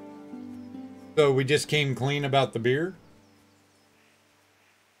 So we just came clean about the beer?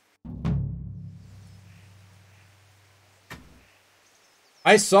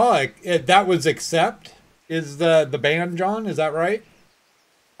 I saw it. That was Accept. Is the band, John? Is that right?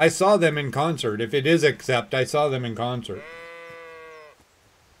 I saw them in concert. If it is Accept, I saw them in concert.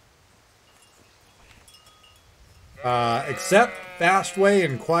 Accept, Fastway,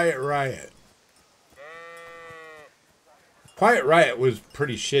 and Quiet Riot. Quiet Riot was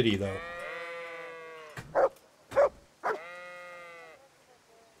pretty shitty, though.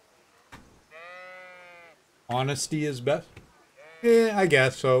 Honesty is best? Yeah, I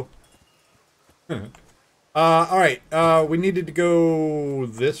guess so. Alright, we needed to go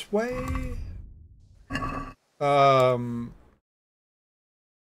this way?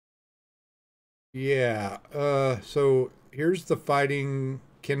 Yeah, so here's the fighting.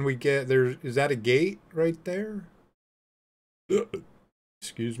 Can we get there? Is that a gate right there?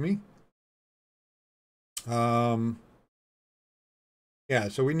 Excuse me. Yeah,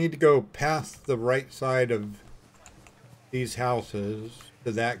 so we need to go past the right side of these houses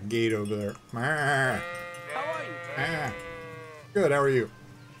to that gate over there. How are you? Good, how are you?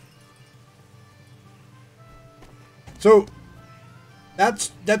 So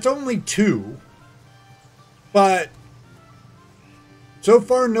that's only 2. But so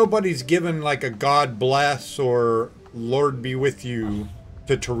far nobody's given like a God bless or Lord be with you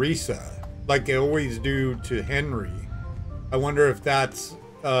to Teresa like they always do to Henry. I wonder if that's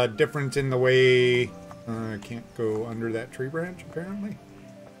a difference in the way... I can't go under that tree branch, apparently.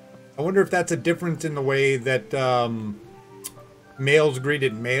 I wonder if that's a difference in the way that males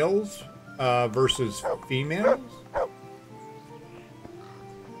greeted males versus females.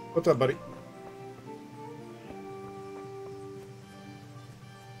 What's up, buddy?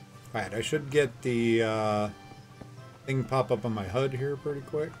 Alright, I should get the thing pop up on my HUD here pretty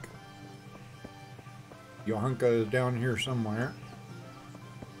quick. Johanka is down here somewhere.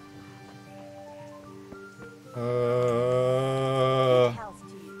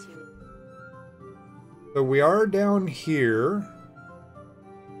 So we are down here.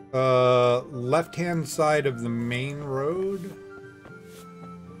 Left-hand side of the main road.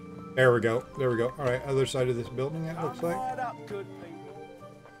 There we go. There we go. Alright, other side of this building, it looks like.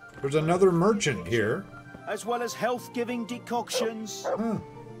 There's another merchant here. As well as health-giving decoctions. Huh.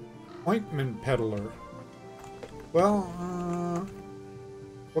 Ointment peddler. Well,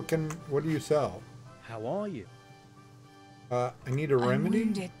 what do you sell? How are you? I need a remedy.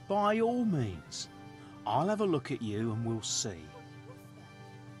 Wounded. By all means. I'll have a look at you and we'll see.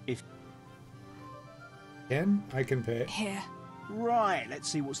 If... I can pay. Here. Right, let's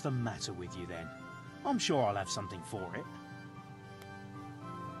see what's the matter with you then. I'm sure I'll have something for it.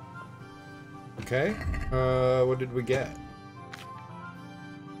 Okay. What did we get?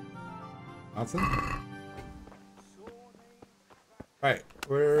 Nothing? Right,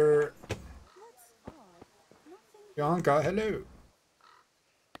 we're... Bianca, hello.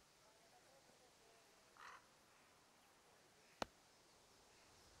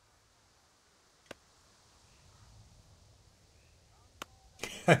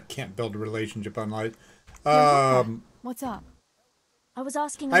 I can't build a relationship online. What's up? I was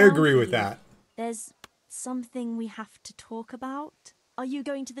asking. I agree with that. There's something we have to talk about. Are you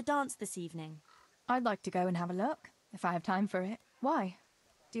going to the dance this evening? I'd like to go and have a look, if I have time for it. Why?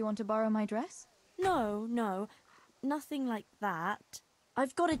 Do you want to borrow my dress? No, nothing like that.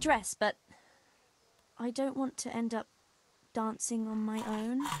 I've got a dress, but I don't want to end up dancing on my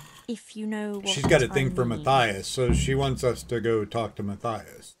own, if you know what She's got a thing I for mean. Matthias, so she wants us to go talk to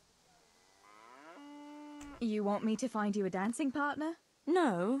Matthias. You want me to find you a dancing partner?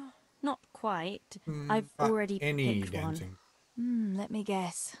 No, not quite. I've already picked dancing. one. Let me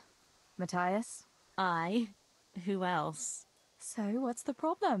guess. Matthias? I? Who else? So, what's the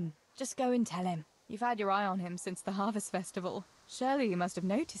problem? Just go and tell him. You've had your eye on him since the Harvest Festival. Surely you must have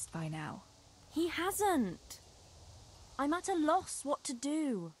noticed by now. He hasn't. I'm at a loss what to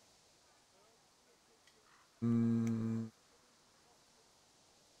do.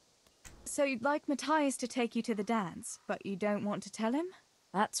 So you'd like Matthias to take you to the dance, but you don't want to tell him?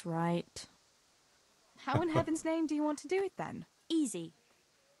 That's right. How in heaven's name do you want to do it then? Easy.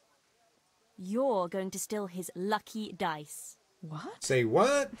 You're going to steal his lucky dice. What? Say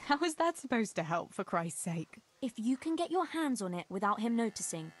what? How is that supposed to help, for Christ's sake? If you can get your hands on it without him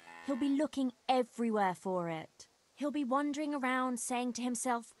noticing, he'll be looking everywhere for it. He'll be wandering around saying to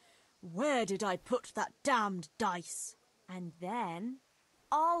himself, "Where did I put that damned dice?" And then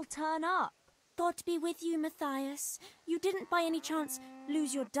I'll turn up. God be with you, Matthias. You didn't by any chance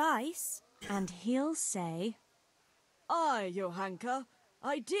lose your dice? And he'll say, "Aye, Johanka,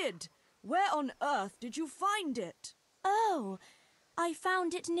 I did. Where on earth did you find it?" "Oh, I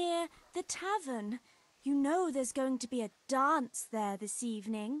found it near the tavern. You know there's going to be a dance there this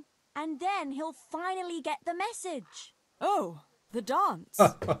evening, and then he'll finally get the message. Oh, the dance.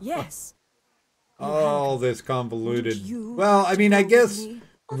 Yes. All this convoluted. Well, I mean, I guess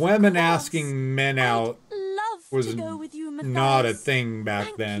women asking men out was not a thing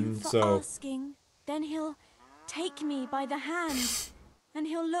back then, so. Asking. Then he'll take me by the hand, and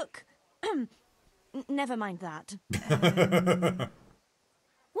he'll look. Never mind that.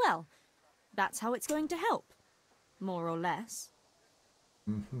 Well, that's how it's going to help, more or less.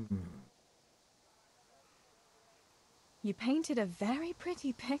 You painted a very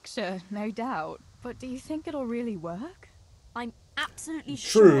pretty picture, no doubt. But do you think it'll really work? I'm absolutely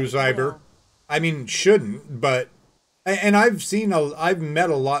sure. True, Zyber. I mean, shouldn't, but. And I've met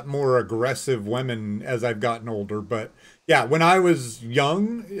a lot more aggressive women as I've gotten older, but yeah, when I was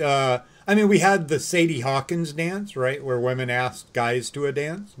young, I mean, we had the Sadie Hawkins dance, right, where women asked guys to a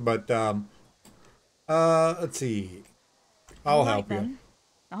dance, but let's see. I'll help you.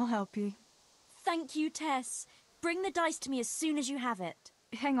 I'll help you. Thank you, Tess. Bring the dice to me as soon as you have it.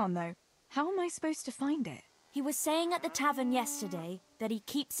 Hang on, though. How am I supposed to find it? He was saying at the tavern yesterday that he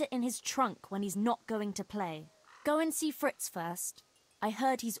keeps it in his trunk when he's not going to play. Go and see Fritz first. I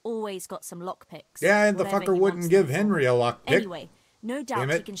heard he's always got some lockpicks. Yeah, and the fucker wouldn't give Henry a lockpick. Anyway, no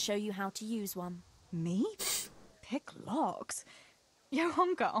doubt he can show you how to use one. Me? Pick locks? Yo,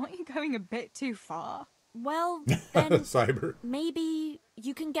 Honka, aren't you going a bit too far? Well, then Cyber. Maybe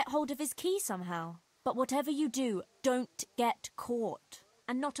you can get hold of his key somehow. But whatever you do, don't get caught.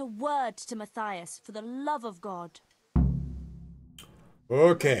 And not a word to Matthias, for the love of God.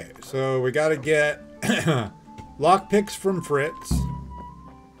 Okay, so we gotta get lockpicks from Fritz.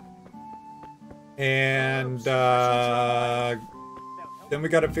 And then we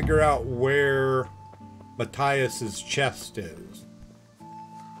gotta figure out where Matthias's chest is.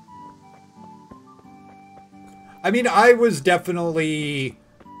 I mean, I was definitely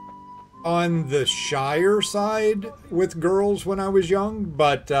on the shyer side with girls when I was young,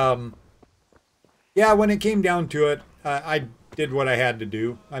 but yeah, when it came down to it, I did what I had to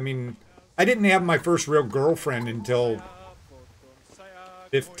do. I mean, I didn't have my first real girlfriend until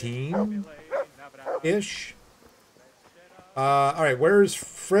 15-ish. All right, where's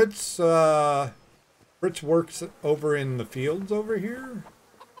Fritz? Fritz works over in the fields over here.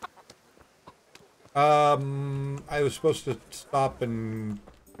 I was supposed to stop and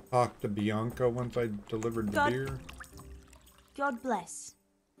talk to Bianca once I delivered the beer. God bless.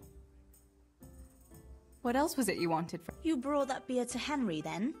 What else was it you wanted? You brought that beer to Henry,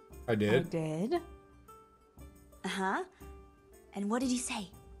 then? I did. I did? Uh-huh. And what did he say?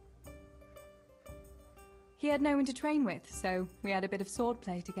 He had no one to train with, so we had a bit of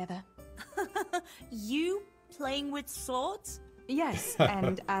swordplay together. You playing with swords? Yes,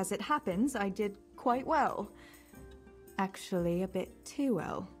 and as it happens, I did quite well. Actually, a bit too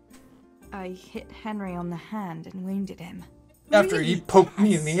well. I hit Henry on the hand and wounded him. After he poked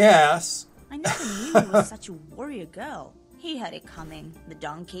me in the ass. I never knew you were such a warrior girl. He had it coming, the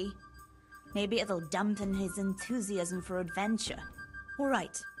donkey. Maybe it'll dampen his enthusiasm for adventure. All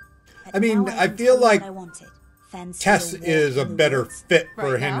right. I mean, I feel like Tess is a better fit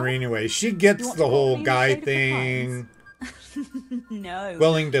for Henry anyway. She gets the whole guy thing. No.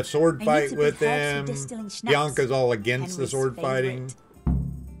 Willing to sword fight with him. Bianca's all against the sword fighting.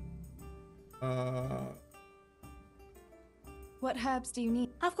 What herbs do you need?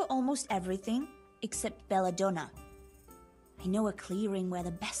 I've got almost everything except belladonna. I know a clearing where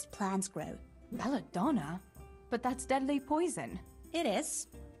the best plants grow. Belladonna? But that's deadly poison. It is,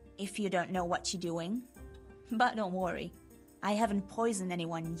 if you don't know what you're doing. But don't worry, I haven't poisoned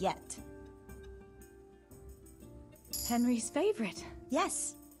anyone yet. Henry's favorite?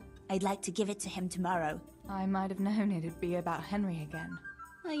 Yes. I'd like to give it to him tomorrow. I might have known it'd be about Henry again.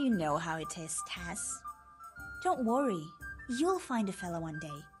 Well, you know how it is, Tess. Don't worry, you'll find a fella one day.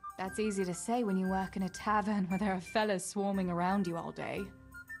 That's easy to say when you work in a tavern where there are fellas swarming around you all day.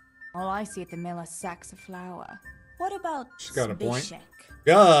 All I see at the mill are sacks of flour. What about She's got a point. Bishek?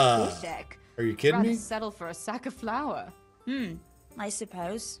 Bishek? Are you kidding me? Rather settle for a sack of flour. I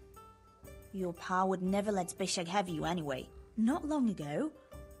suppose. Your pa would never let Bishek have you anyway. Not long ago,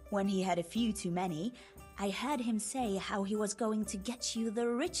 when he had a few too many, I heard him say how he was going to get you the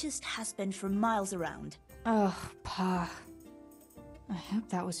richest husband for miles around. Oh, Pa. I hope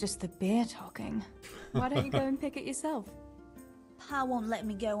that was just the beer talking. Why don't you go and pick it yourself? Pa won't let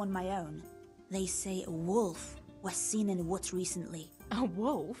me go on my own. They say a wolf was seen in the woods recently. A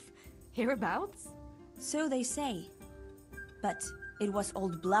wolf? Hereabouts? So they say. But it was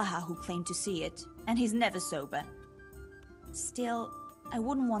old Blaha who claimed to see it, and he's never sober. Still, I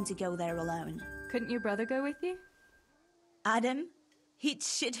wouldn't want to go there alone. Couldn't your brother go with you? Adam, he'd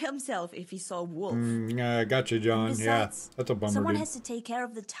shit himself if he saw Wolf. Gotcha, John. Besides, Yeah, that's a bummer, someone dude. has to take care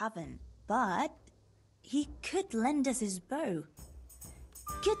of the tavern, but he could lend us his bow.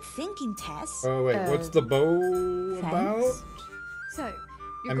 Good thinking, Tess. Oh, wait, what's the bow about? So,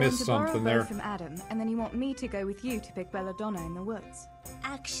 you're I going missed to borrow a something bow there. from Adam, and then you want me to go with you to pick belladonna in the woods.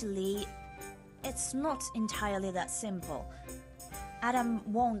 Actually, it's not entirely that simple. Adam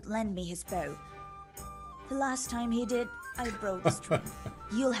won't lend me his bow. The last time he did, I broke the string.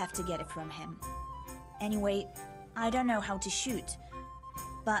 You'll have to get it from him. Anyway, I don't know how to shoot.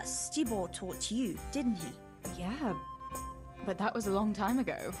 But Stibor taught you, didn't he? Yeah, but that was a long time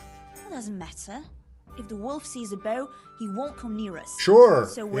ago. It doesn't matter. If the wolf sees a bow, he won't come near us. Sure.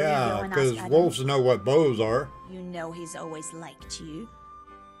 So will you Yeah, go and because ask Adam? wolves know what bows are. You know he's always liked you.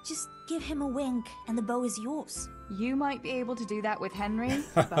 Just give him a wink and the bow is yours. You might be able to do that with Henry,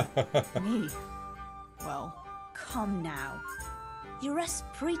 but me, well... Come now. You're as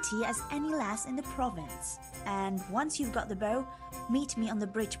pretty as any lass in the province. And once you've got the bow, meet me on the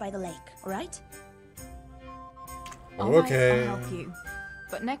bridge by the lake, alright? Okay. I'll help you.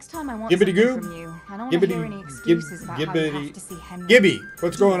 But next time I want Gibbity something goo. from you. I don't want to hear any excuses about how you have to see Henry. Gibby,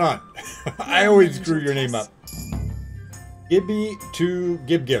 what's going on? I always screw your name up. Gibby to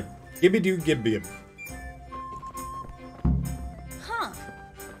Gib Gib. Gibby to Gib Gib. Huh.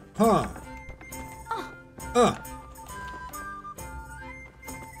 Huh.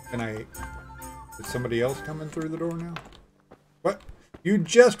 Can I... Is somebody else coming through the door now? What? You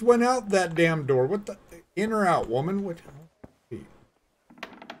just went out that damn door. What the... In or out, woman? What...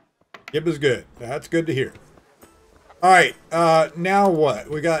 Gib is good. That's good to hear. Alright, now what?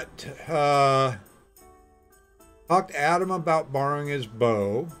 We got... Talked to Adam about borrowing his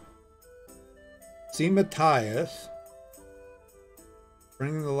bow. See Matthias.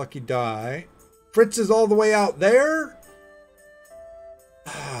 Bring the lucky die. Fritz is all the way out there?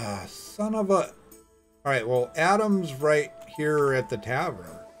 Ah, son of a... Alright, well, Adam's right here at the tavern.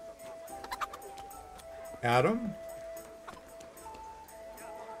 Adam?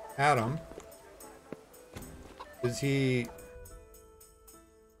 Adam? Is he...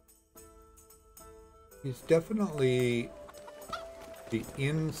 He's definitely the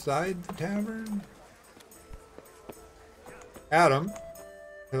inside the tavern? Adam?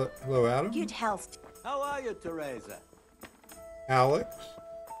 Hello, Adam? Good health. How are you, Teresa? Alex?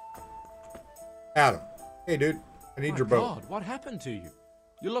 Adam. Hey, dude. I need your bow. God, what happened to you?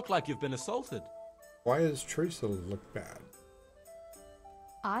 You look like you've been assaulted. Why does Teresa look bad?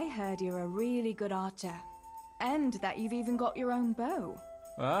 I heard you're a really good archer. And that you've even got your own bow.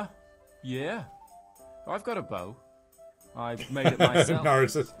 Yeah. I've got a bow. I've made it myself.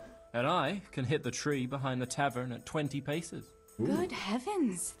 Narcissus. And I can hit the tree behind the tavern at 20 paces. Ooh. Good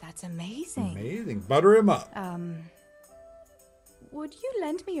heavens, that's amazing. Amazing. Butter him up. Would you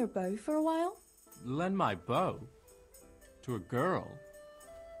lend me your bow for a while? Lend my bow? To a girl?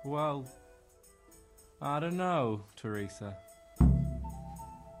 Well, I don't know, Teresa.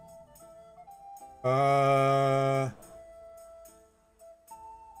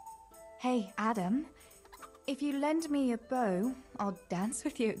 Hey, Adam. If you lend me your bow, I'll dance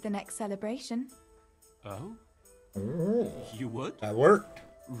with you at the next celebration. Oh? Oh. You would? That worked.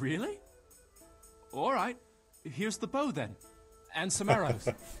 Really? All right. Here's the bow then. And some arrows.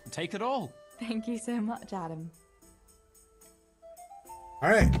 Take it all. Thank you so much, Adam.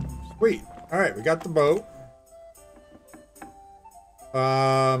 Alright. Sweet. Alright, we got the bow.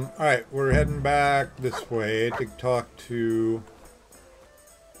 Alright, we're heading back this way to talk to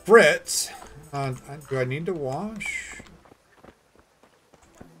Fritz. Do I need to wash?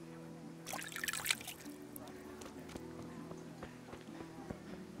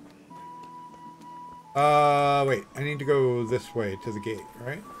 Wait, I need to go this way to the gate,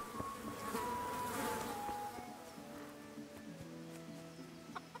 right?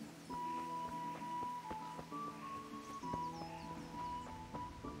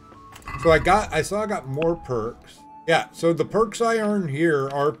 So I saw I got more perks. Yeah, so the perks I earn here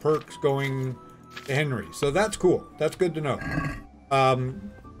are perks going to Henry. So that's cool. That's good to know.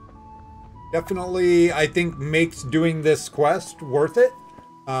 Definitely, I think makes doing this quest worth it.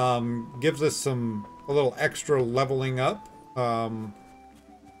 Gives us a little extra leveling up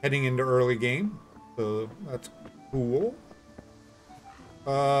heading into early game. So that's cool.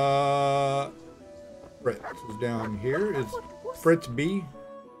 Fritz is down here. Is Fritz B?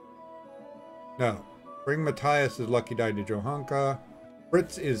 No. Bring Matthias' lucky die to Johanka.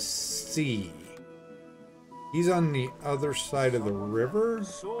 Fritz is C. He's on the other side of the river.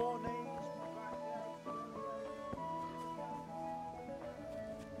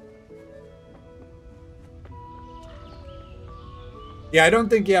 Yeah, I don't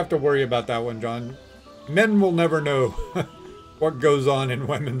think you have to worry about that one, John. Men will never know what goes on in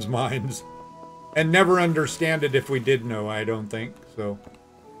women's minds. And never understand it if we did know, I don't think, so.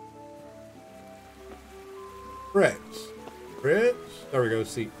 Fritz. Fritz? There we go,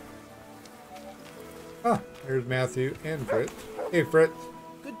 seat. Ah, there's Matthew and Fritz. Hey, Fritz.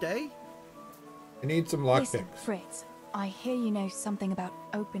 Good day. I need some Listen, lockpicks. Fritz, I hear you know something about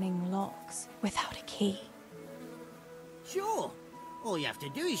opening locks without a key. Sure. All you have to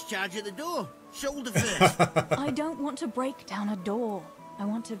do is charge at the door. Shoulder first. I don't want to break down a door. I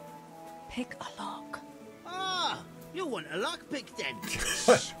want to pick a lock. Ah, you want a lockpick then?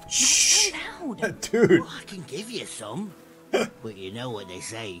 Shh. Loud. Dude. Well, I can give you some. But you know what they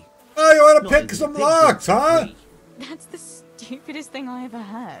say. Oh, you want to Not pick even some a pig locks, gets a huh? free. That's the stupidest thing I ever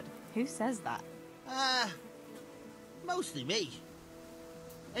heard. Who says that? Mostly me.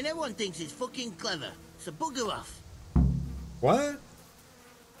 And everyone thinks it's fucking clever, so bugger off. What?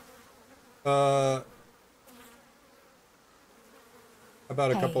 About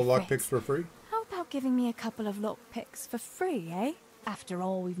a Hey, couple Fritz. lockpicks for free? How about giving me a couple of lockpicks for free, eh? After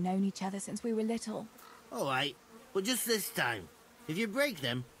all, we've known each other since we were little. Alright, but just this time. If you break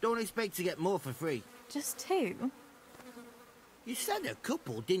them, don't expect to get more for free. Just two? You said a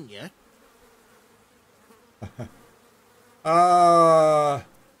couple, didn't you? Do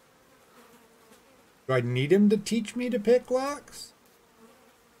I need him to teach me to pick locks?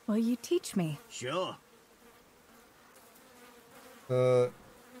 Will you teach me? Sure. 20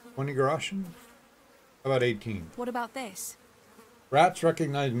 groschen? How about 18? What about this? Rats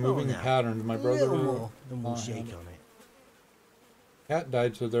recognize moving now. patterns. My A brother... little more, then we'll shake on it. Cat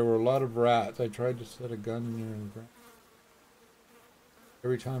died, so there were a lot of rats. I tried to set a gun near the ground.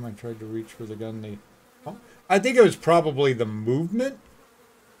 Every time I tried to reach for the gun, they... Oh, I think it was probably the movement.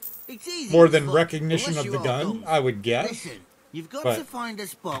 It's easy More as than fuck, recognition unless of the you're all gun, dumb. I would guess. Listen, you've got But- to find a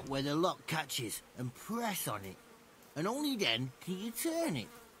spot where the lock catches and press on it. And only then can you turn it.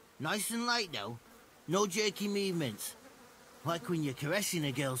 Nice and light though. No jerky movements. Like when you're caressing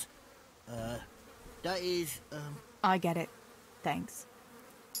a girl's... that is, I get it. Thanks.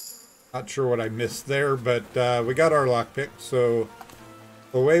 Not sure what I missed there, but we got our lockpick, so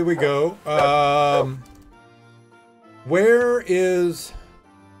away we go. Where is...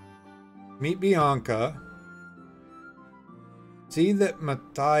 Meet Bianca. See that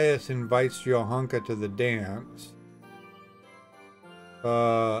Matthias invites Johanka to the dance.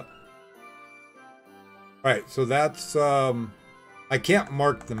 Alright, so that's... I can't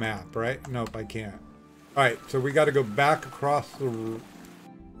mark the map, right? Nope, I can't. Alright, so we got to go back across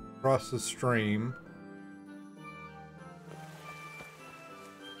the stream.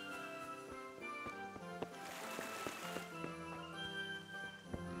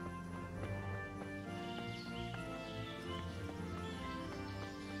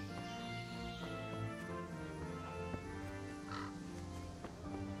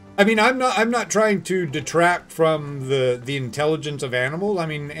 I mean, I'm not trying to detract from the intelligence of animals. I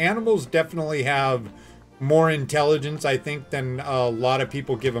mean, animals definitely have more intelligence, I think, than a lot of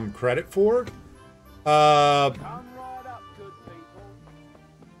people give them credit for. But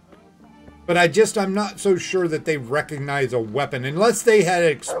I'm not so sure that they recognize a weapon unless they had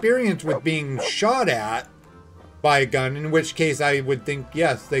experience with being shot at by a gun, in which case I would think,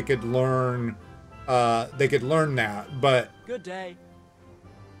 yes, they could learn that. But Good day.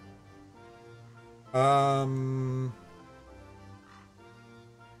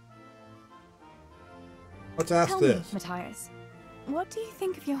 let's ask Tell this. me, Matthias, what do you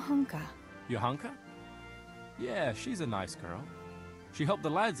think of Johanka? Johanka? Yeah, she's a nice girl. She helped the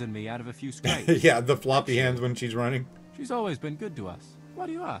lads and me out of a few scrapes. Yeah, the floppy hands when she's running. She's always been good to us. Why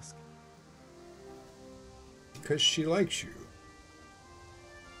do you ask? Because she likes you.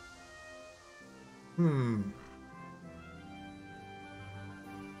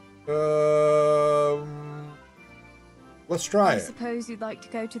 Let's try I it. suppose you'd like to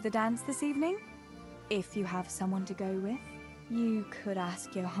go to the dance this evening? If you have someone to go with, you could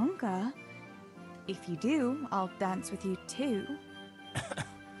ask Johanka. If you do, I'll dance with you too.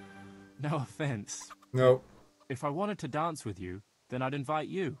 No offense. No. If I wanted to dance with you, then I'd invite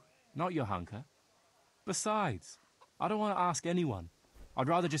you, not Johanka. Besides, I don't want to ask anyone. I'd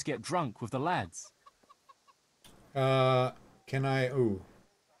rather just get drunk with the lads. Can I... Ooh.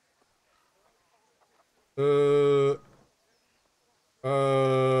 Do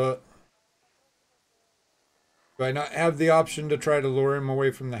I not have the option to try to lure him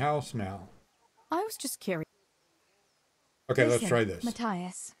away from the house now? I was just curious. Okay, let's Listen, try this.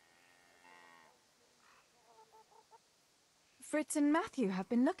 Matthias. Fritz and Matthew have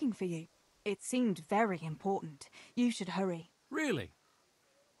been looking for you. It seemed very important. You should hurry. Really?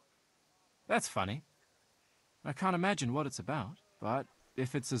 That's funny. I can't imagine what it's about, but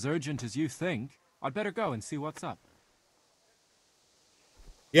if it's as urgent as you think, I'd better go and see what's up.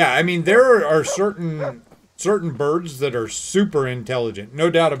 Yeah, I mean, there are certain birds that are super intelligent. No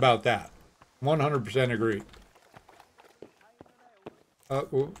doubt about that. 100% agree.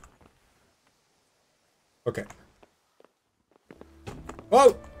 Ooh. Okay.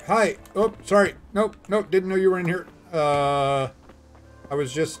 Oh, hi. Oh, sorry. Nope, didn't know you were in here. I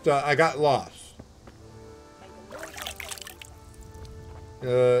was just, I got lost.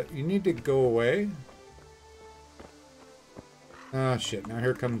 You need to go away. Ah, shit. Now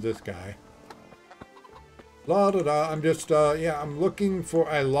here comes this guy. La da da. I'm just, yeah, I'm looking for,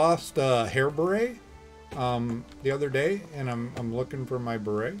 I lost a hair beret, the other day, and I'm looking for my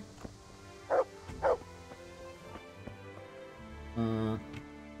beret.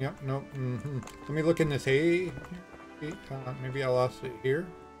 Yep, nope. Let me look in this hay. Maybe I lost it here.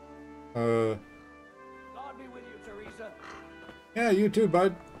 God be with you, Teresa. Yeah, you too,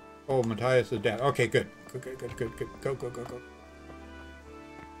 bud. Oh, Matthias is dead. Okay, good. Good.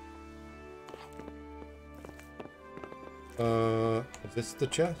 Go. Is this the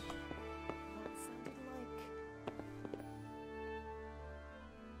chest?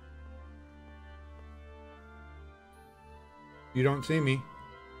 You don't see me.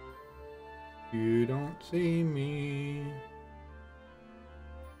 You don't see me.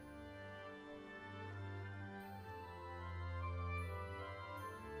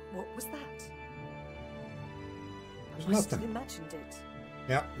 What was that? There's I must have nothing. imagined it.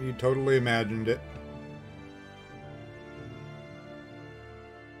 Yeah, you totally imagined it.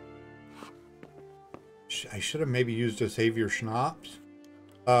 I should have maybe used a savior schnapps.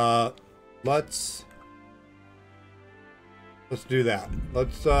 Let's do that.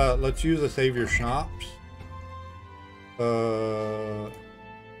 Let's use a savior schnapps. All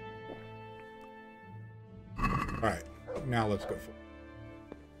right, now let's go for it.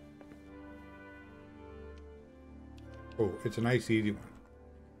 Oh, it's a nice easy one.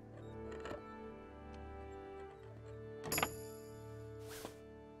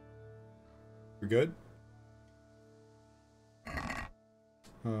 We good?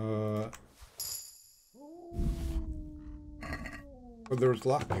 Oh, there's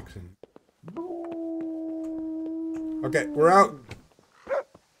lockpicks in. Okay, we're out.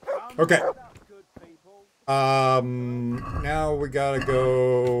 Okay. Now we gotta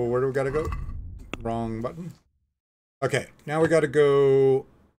go. Where do we gotta go? Wrong button. Okay, now we gotta go.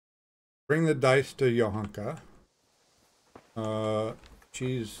 Bring the dice to Johanka.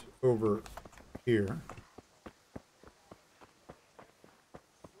 She's over here.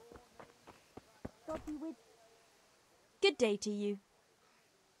 Good day to you.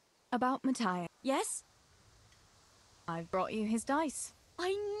 About Matthias. Yes? I've brought you his dice. I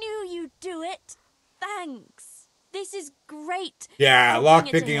knew you'd do it. Thanks. This is great. Yeah, I'll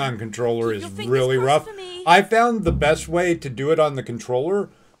bring it to lockpicking him. on controller Keep is your fingers really crossed rough. for me. I found the best way to do it on the controller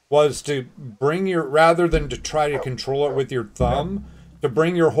was to bring your, rather than to try to control it with your thumb, to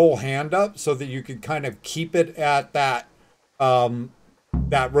bring your whole hand up so that you could kind of keep it at that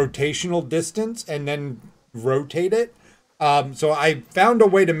that rotational distance and then rotate it. So I found a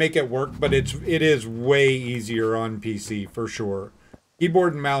way to make it work, but it is way easier on PC for sure.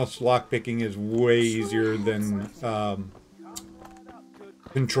 Keyboard and mouse lockpicking is way easier than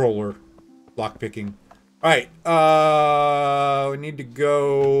controller lockpicking. All right, we need to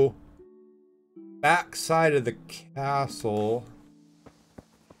go back side of the castle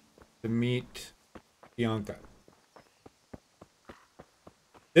to meet Bianca.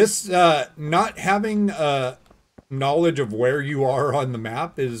 This not having knowledge of where you are on the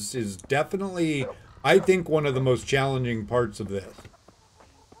map is definitely, I think, one of the most challenging parts of this,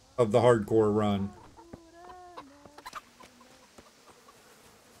 of the hardcore run.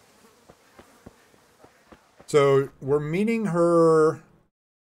 So we're meeting her.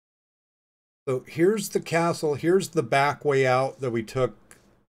 So here's the castle. Here's the back way out that we took.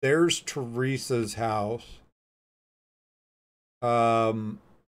 There's Teresa's house.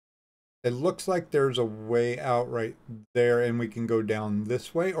 It looks like there's a way out right there, and we can go down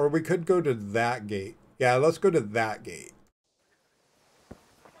this way, or we could go to that gate. Yeah, let's go to that gate.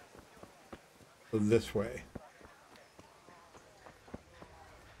 So this way.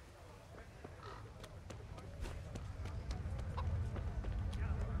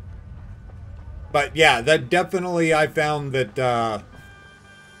 But yeah, that definitely, I found that,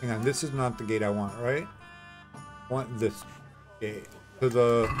 hang on, this is not the gate I want, right? I want this gate. To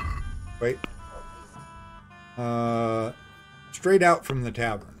the, wait. Straight out from the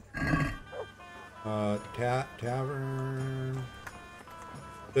tavern. Tavern.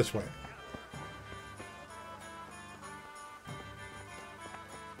 This way.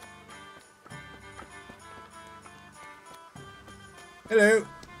 Hello.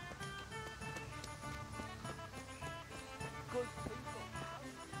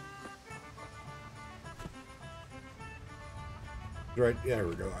 Right, yeah, there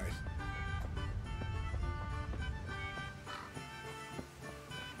we go, guys.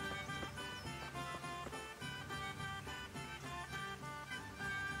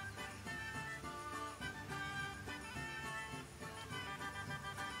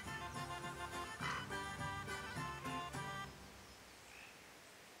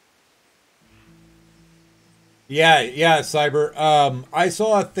 Yeah, Cyber. I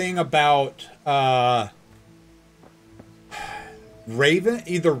saw a thing about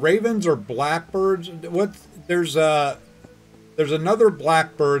either ravens or blackbirds. There's another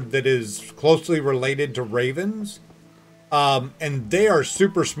blackbird that is closely related to ravens. And they are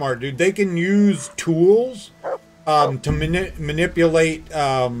super smart, dude. They can use tools to manipulate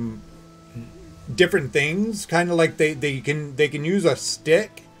different things, kind of like they can use a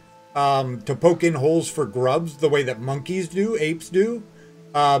stick to poke in holes for grubs the way that monkeys do, apes do.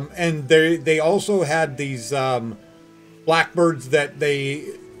 And they also had these blackbirds that they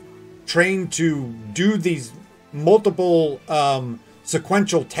trained to do these multiple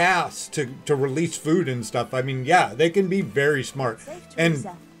sequential tasks to release food and stuff. I mean, yeah, they can be very smart. And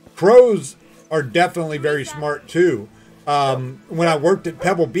crows are definitely very smart too. When I worked at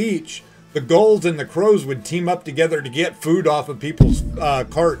Pebble Beach, the gulls and the crows would team up together to get food off of people's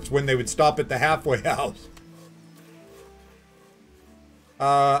carts when they would stop at the halfway house.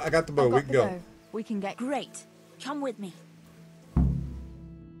 I got the bow. We can go. We can get great. Come with me.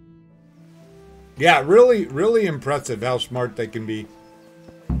 Yeah, really, really impressive how smart they can be.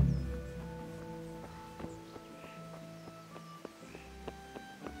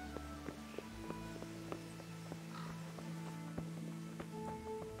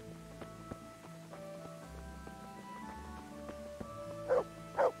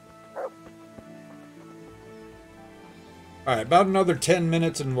 All right, about another 10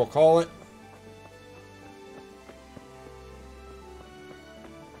 minutes and we'll call it.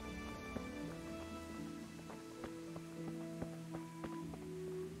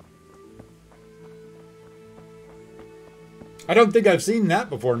 I don't think I've seen that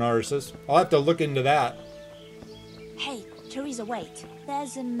before, Narcissus. I'll have to look into that. Hey, Teresa, wait.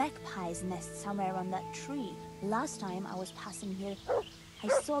 There's a magpie's nest somewhere on that tree. Last time I was passing here, I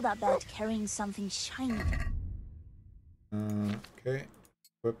saw that bird carrying something shiny. Okay.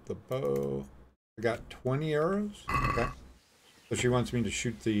 Equip the bow. I got 20 arrows. Okay. So she wants me to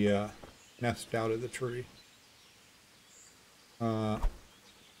shoot the nest out of the tree. Hello?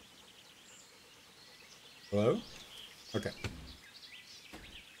 Okay.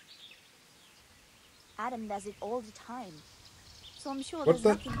 Adam does it all the time. So I'm sure What's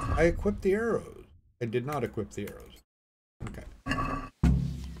there's that? nothing to... I equipped the arrows. I did not equip the arrows. Okay.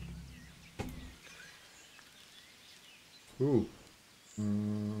 Ooh.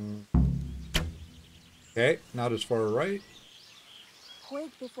 Okay, not as far right.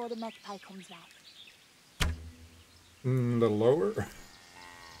 Quick before the magpie comes back. A little lower.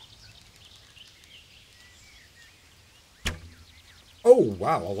 Oh,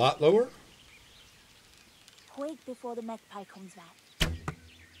 wow, a lot lower? Quick before the magpie comes back.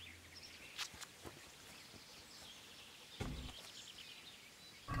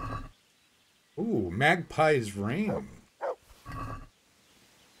 Ooh, magpie's ring.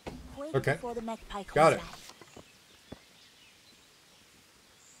 Quick Okay. before the magpie comes Got it. back.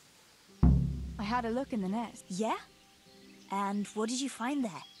 I had a look in the nest. Yeah? And what did you find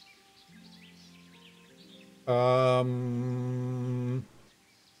there?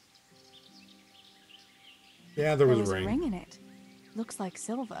 Yeah, there was a a ring. ring in it. Looks like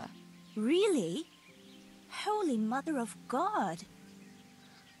silver. Really? Holy Mother of God!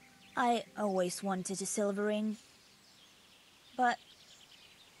 I always wanted a silver ring. But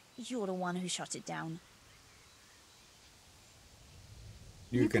you're the one who shot it down.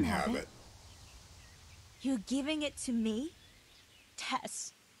 You can have it. You're giving it to me?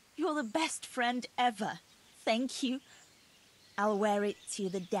 Tess, you're the best friend ever. Thank you. I'll wear it to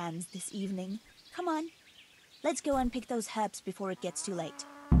the dance this evening. Come on. Let's go and pick those herbs before it gets too late.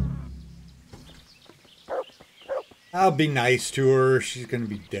 I'll be nice to her. She's going to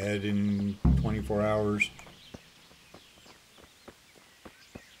be dead in 24 hours.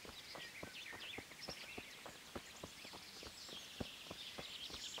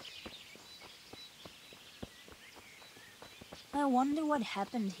 I wonder what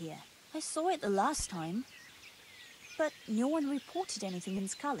happened here. I saw it the last time. But no one reported anything in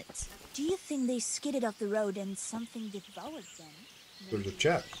Scarlet. Do you think they skidded off the road and something devoured them? There's a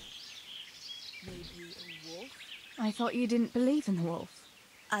check. Maybe a wolf? I thought you didn't believe in the wolf.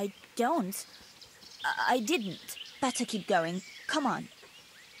 I don't. I didn't. Better keep going. Come on.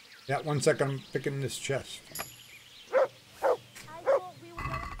 Yeah, 1 second. I'm picking this chest. I thought we were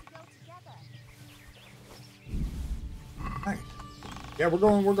going to go together. Nice. Yeah, we're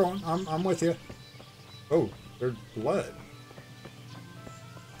going. I'm with you. Oh, there's blood.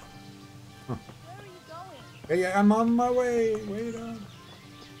 Huh. Where are you going? Hey, I'm on my way. Wait on.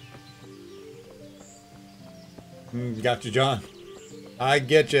 Got you, John. I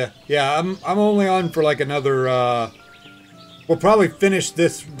get you. Yeah, I'm only on for like another. We'll probably finish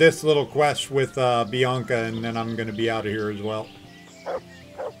this little quest with Bianca, and then I'm gonna be out of here as well.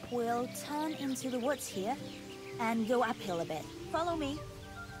 We'll turn into the woods here and go uphill a bit. Follow me.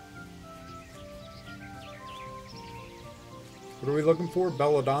 What are we looking for?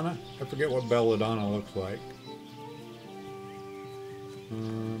 Belladonna? I forget what Belladonna looks like.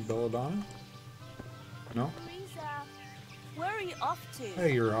 Belladonna? No? Where are you off to?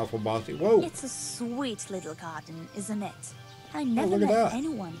 Hey, you're awful bossy. Whoa! It's a sweet little garden, isn't it? I Oh, never look at met that.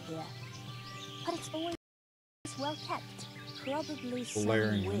 anyone here. But it's always well kept. Probably some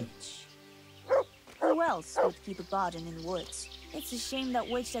Valerian. witch. Who else would keep a garden in the woods? It's a shame that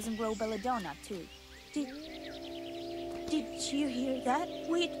witch doesn't grow belladonna, too. Did you hear that?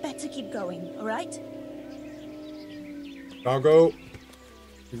 We'd better keep going, alright? Doggo,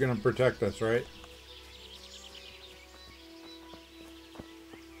 you're gonna protect us, right?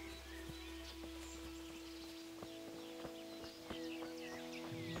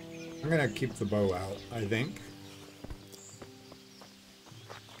 I'm gonna keep the bow out, I think.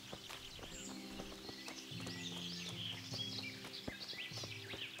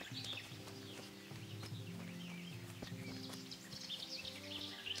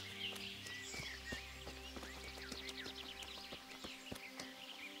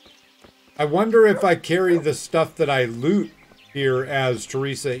 I wonder if I carry the stuff that I loot here as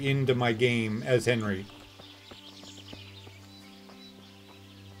Teresa into my game as Henry.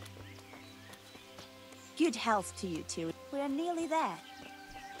 Good health to you two. We're nearly there.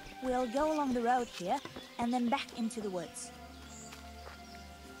 We'll go along the road here and then back into the woods.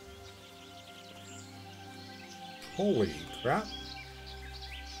 Holy crap.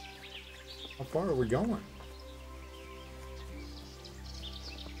 How far are we going?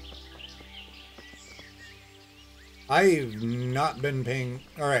 I've not been paying.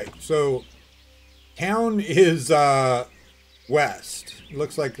 All right, so town is west.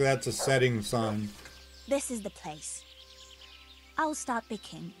 Looks like that's a setting sun. This is the place. I'll start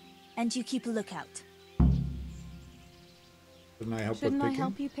picking, and you keep a lookout. Shouldn't I help Shouldn't with I picking?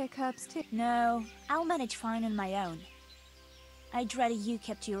 help you pick herbs too? No, I'll manage fine on my own. I'd rather you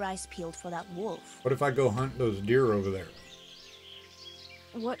kept your eyes peeled for that wolf. What if I go hunt those deer over there?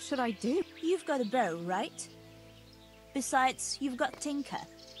 What should I do? You've got a bow, right? Besides, you've got Tinker.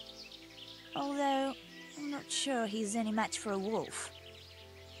 Although, I'm not sure he's any match for a wolf.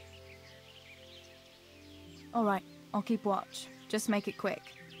 Alright, I'll keep watch. Just make it quick.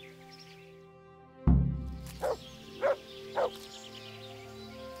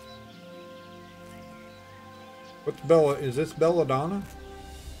 What's Bella? Is this Belladonna?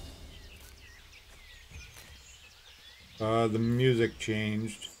 The music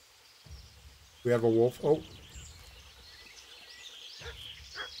changed. We have a wolf. Oh.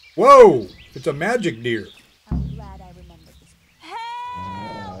 Whoa! It's a magic deer. I'm glad I remembered this.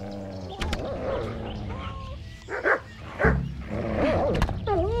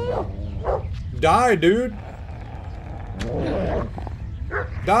 Die, dude.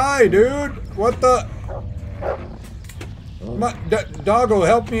 Die, dude. What the? Doggo,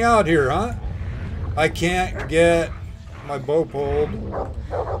 help me out here, huh? I can't get my bow pulled.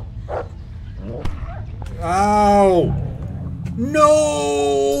 Ow!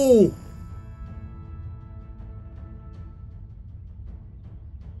 No!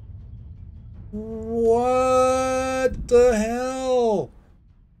 What the hell?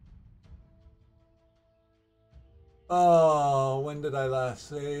 Oh, when did I last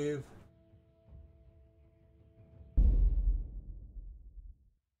save?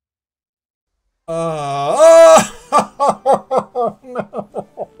 Oh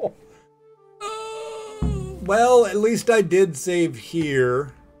no! Well, at least I did save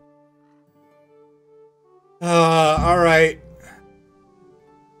here. All right.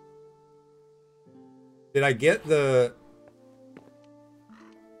 Did I get the...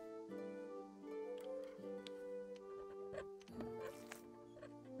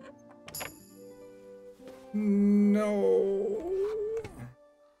 No.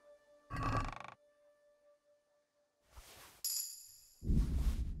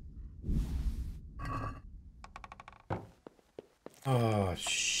 Oh,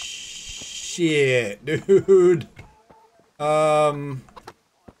 shit, dude. All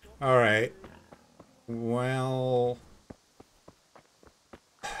right. Well.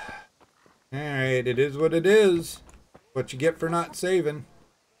 Alright, it is what it is. What you get for not saving.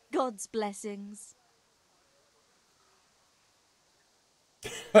 God's blessings.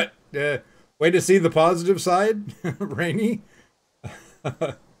 Way to see the positive side, Rainy.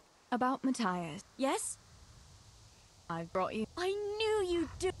 About Matthias. Yes? I've brought you. I knew you'd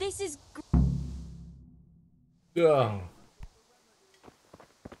do. This is. Oh.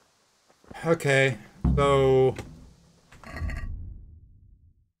 Okay, so.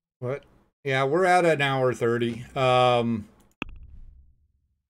 What? Yeah, we're at an hour 30. Go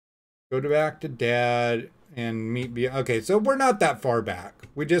back to Dad and meet. Okay, so we're not that far back.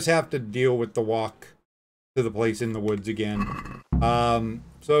 We just have to deal with the walk to the place in the woods again.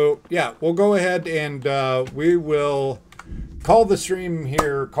 So yeah, we'll go ahead and we will call the stream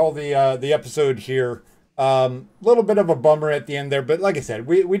here, call the episode here. Little bit of a bummer at the end there, but like I said,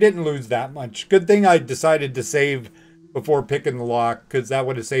 we didn't lose that much. Good thing I decided to save before picking the lock, because that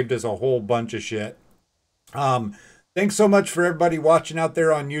would have saved us a whole bunch of shit. Thanks so much for everybody watching out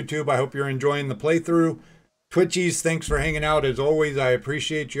there on YouTube. I hope you're enjoying the playthrough. Twitchies, thanks for hanging out as always. I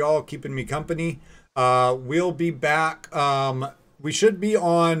appreciate you all keeping me company. We'll be back. We should be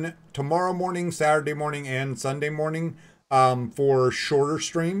on tomorrow morning, Saturday morning, and Sunday morning for shorter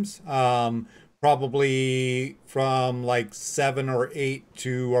streams. Probably from like 7 or 8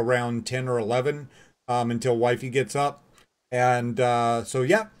 to around 10 or 11 until wifey gets up. And so,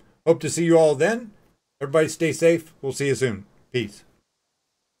 yeah, hope to see you all then. Everybody stay safe. We'll see you soon. Peace.